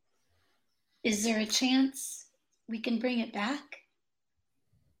 Is there a chance we can bring it back?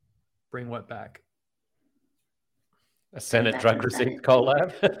 Bring what back? A Senate drug receipt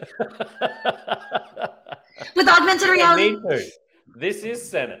collab with augmented reality. This is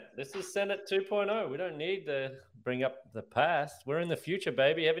Senate. This is Senate 2.0. We don't need to bring up the past. We're in the future,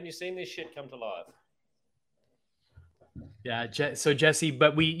 baby. Haven't you seen this shit come to life? Yeah. So Jesse,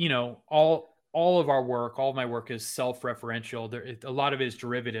 but we, all of our work, all of my work is self-referential. A lot of it is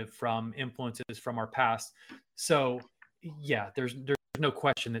derivative from influences from our past. So yeah, there's no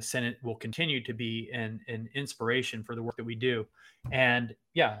question that Senate will continue to be an inspiration for the work that we do. And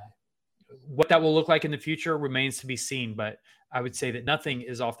yeah, what that will look like in the future remains to be seen. But I would say that nothing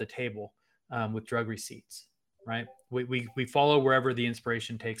is off the table with drug receipts, right? We follow wherever the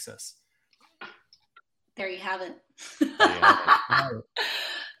inspiration takes us. There you have it.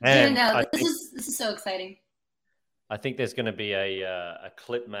 And this is so exciting. I think there's going to be a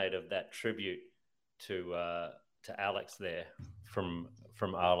clip made of that tribute to Alex there from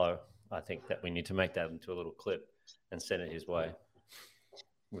Arlo. I think that we need to make that into a little clip and send it his way.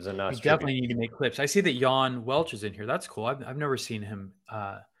 It was a nice. We definitely need to make clips. I see that Jan Welch is in here. That's cool. I've never seen him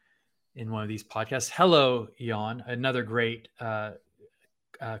in one of these podcasts. Hello, Jan, another great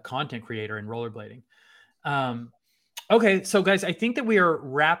content creator in rollerblading. Okay, so guys, I think that we are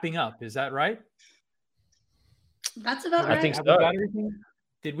wrapping up. Is that right? That's about right. I think so. Have we got everything?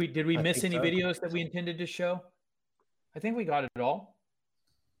 Did we miss any videos that we intended to show? I think we got it all.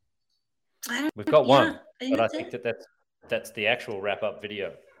 We've got one, yeah, but I think that's the actual wrap-up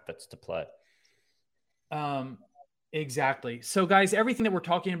video that's to play. Exactly. So, guys, everything that we're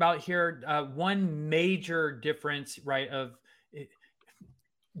talking about here, one major difference, right, of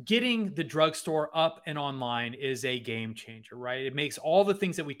getting the drugstore up and online is a game changer, right? It makes all the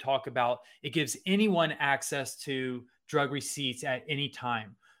things that we talk about. It gives anyone access to drug receipts at any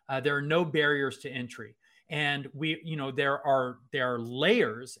time. There are no barriers to entry. And there are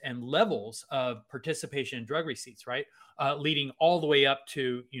layers and levels of participation in drug receipts, right? Leading all the way up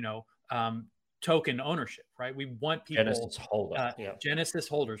to, token ownership, right? We want people, Genesis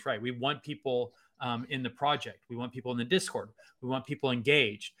holders, right? We want people in the project. We want people in the Discord. We want people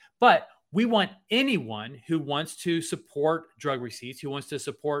engaged. But we want anyone who wants to support drug receipts, who wants to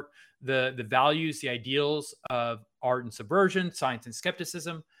support the values, the ideals of art and subversion, science and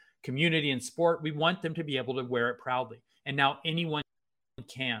skepticism, community and sport. We want them to be able to wear it proudly. And now anyone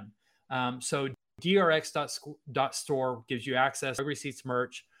can. So drx.store gives you access to drug receipts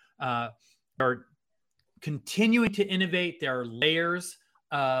merch. Are continuing to innovate. There are layers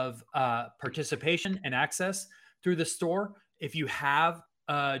of participation and access through the store. If you have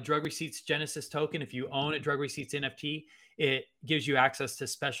a Drug Receipts Genesis token, if you own a Drug Receipts NFT, it gives you access to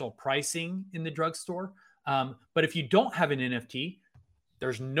special pricing in the drugstore. But if you don't have an NFT,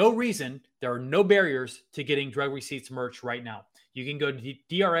 there's no reason, there are no barriers to getting Drug Receipts merch right now. You can go to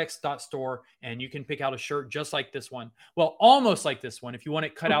drx.store and you can pick out a shirt just like this one. Well, almost like this one. If you want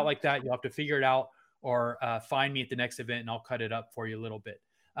it cut out like that, you'll have to figure it out or find me at the next event and I'll cut it up for you a little bit.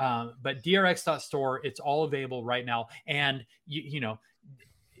 But drx.store, it's all available right now. And you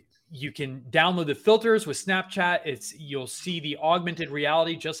can download the filters with Snapchat. You'll see the augmented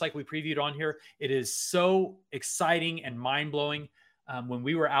reality just like we previewed on here. It is so exciting and mind-blowing. When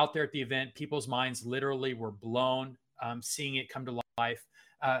we were out there at the event, people's minds literally were blown. Seeing it come to life.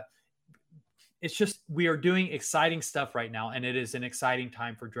 It's just, we are doing exciting stuff right now, and it is an exciting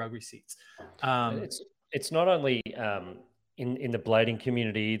time for drug receipts. It's not only in the blading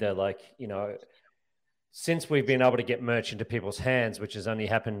community either. Like, since we've been able to get merch into people's hands, which has only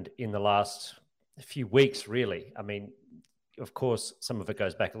happened in the last few weeks, really. I mean, of course, some of it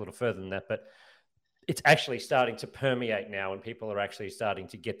goes back a little further than that, but it's actually starting to permeate now, and people are actually starting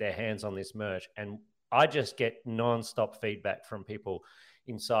to get their hands on this merch. And I just get nonstop feedback from people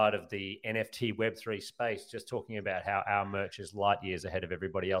inside of the NFT Web3 space, just talking about how our merch is light years ahead of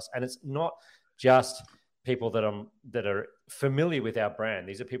everybody else. And it's not just people that are familiar with our brand.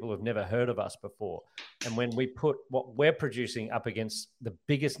 These are people who have never heard of us before. And when we put what we're producing up against the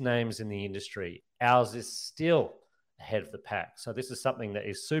biggest names in the industry, ours is still ahead of the pack. So this is something that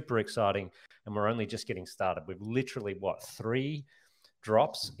is super exciting, and we're only just getting started. We've literally, 3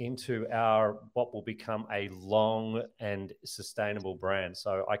 drops into our what will become a long and sustainable brand.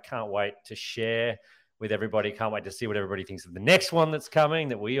 So I can't wait to share with everybody. Can't wait to see what everybody thinks of the next one that's coming,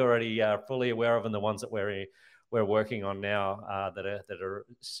 that we already are fully aware of, and the ones that we're working on now that are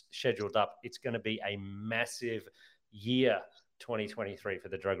scheduled up. It's going to be a massive year, 2023, for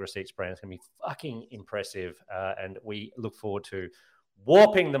the Drug Receipts brand. It's going to be fucking impressive, and we look forward to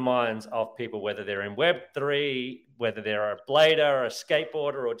warping the minds of people, whether they're in Web3, whether they're a blader, a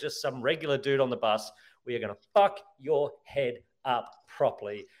skateboarder, or just some regular dude on the bus. We are going to fuck your head up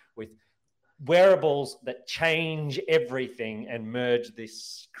properly with wearables that change everything and merge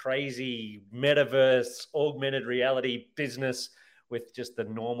this crazy metaverse, augmented reality business with just the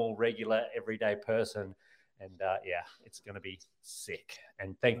normal, regular, everyday person. And it's going to be sick.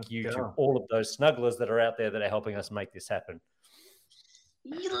 And thank you to all of those snugglers that are out there that are helping us make this happen.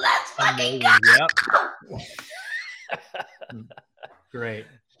 Let's fucking go! Yep. Great.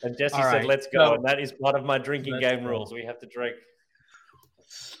 And Jesse said, let's go. And that is part of my drinking game rules. We have to drink.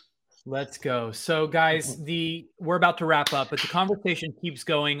 Let's go. So, guys, we're about to wrap up, but the conversation keeps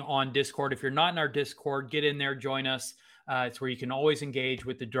going on Discord. If you're not in our Discord, get in there, join us. It's where you can always engage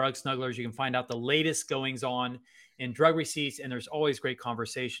with the drug snugglers. You can find out the latest goings on in drug receipts, and there's always great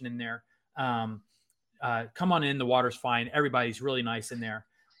conversation in there. Come on in. The water's fine. Everybody's really nice in there.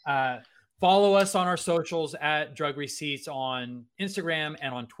 Follow us on our socials at Drug Receipts on Instagram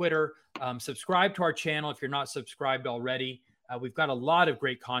and on Twitter. Subscribe to our channel if you're not subscribed already. We've got a lot of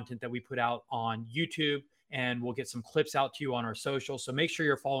great content that we put out on YouTube, and we'll get some clips out to you on our socials. So make sure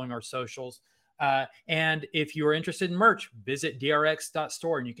you're following our socials. And if you're interested in merch, visit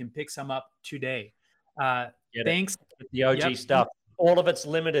drx.store and you can pick some up today. Thanks. The OG stuff. All of it's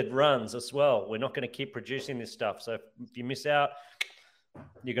limited runs as well. We're not going to keep producing this stuff. So if you miss out,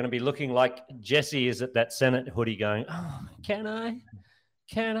 you're going to be looking like Jesse is at that Senate hoodie going, oh, can I?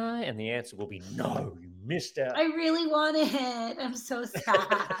 And the answer will be no, you Missed out. I really want it. I'm so sad.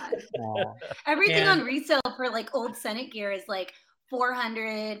 Aw. Everything And- on resale for like old Senate gear is like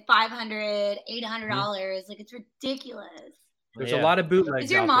 $400, $500, $800. Like it's ridiculous. There's a lot of bootlegs.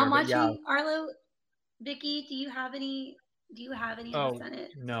 Is your out mom there, but watching, Arlo? Vicky, do you have any in the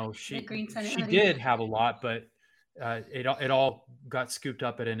Senate? No, The green Senate she hoodie? did have a lot, but it all got scooped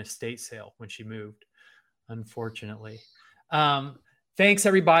up at an estate sale when she moved, unfortunately. Thanks,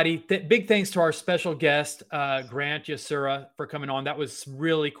 everybody. Big thanks to our special guest, Grant Yansura, for coming on. That was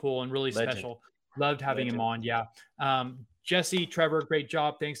really cool and really Legend. special. Loved having him Legend. on. Yeah. Jesse, Trevor, great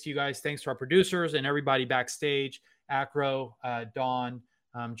job. Thanks to you guys. Thanks to our producers and everybody backstage, Acro, Dawn,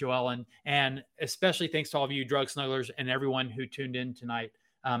 Joellen, and especially thanks to all of you drug snugglers and everyone who tuned in tonight.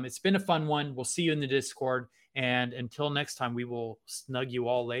 It's been a fun one. We'll see you in the Discord. And until next time, we will snug you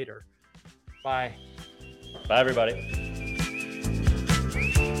all later. Bye. Bye, everybody.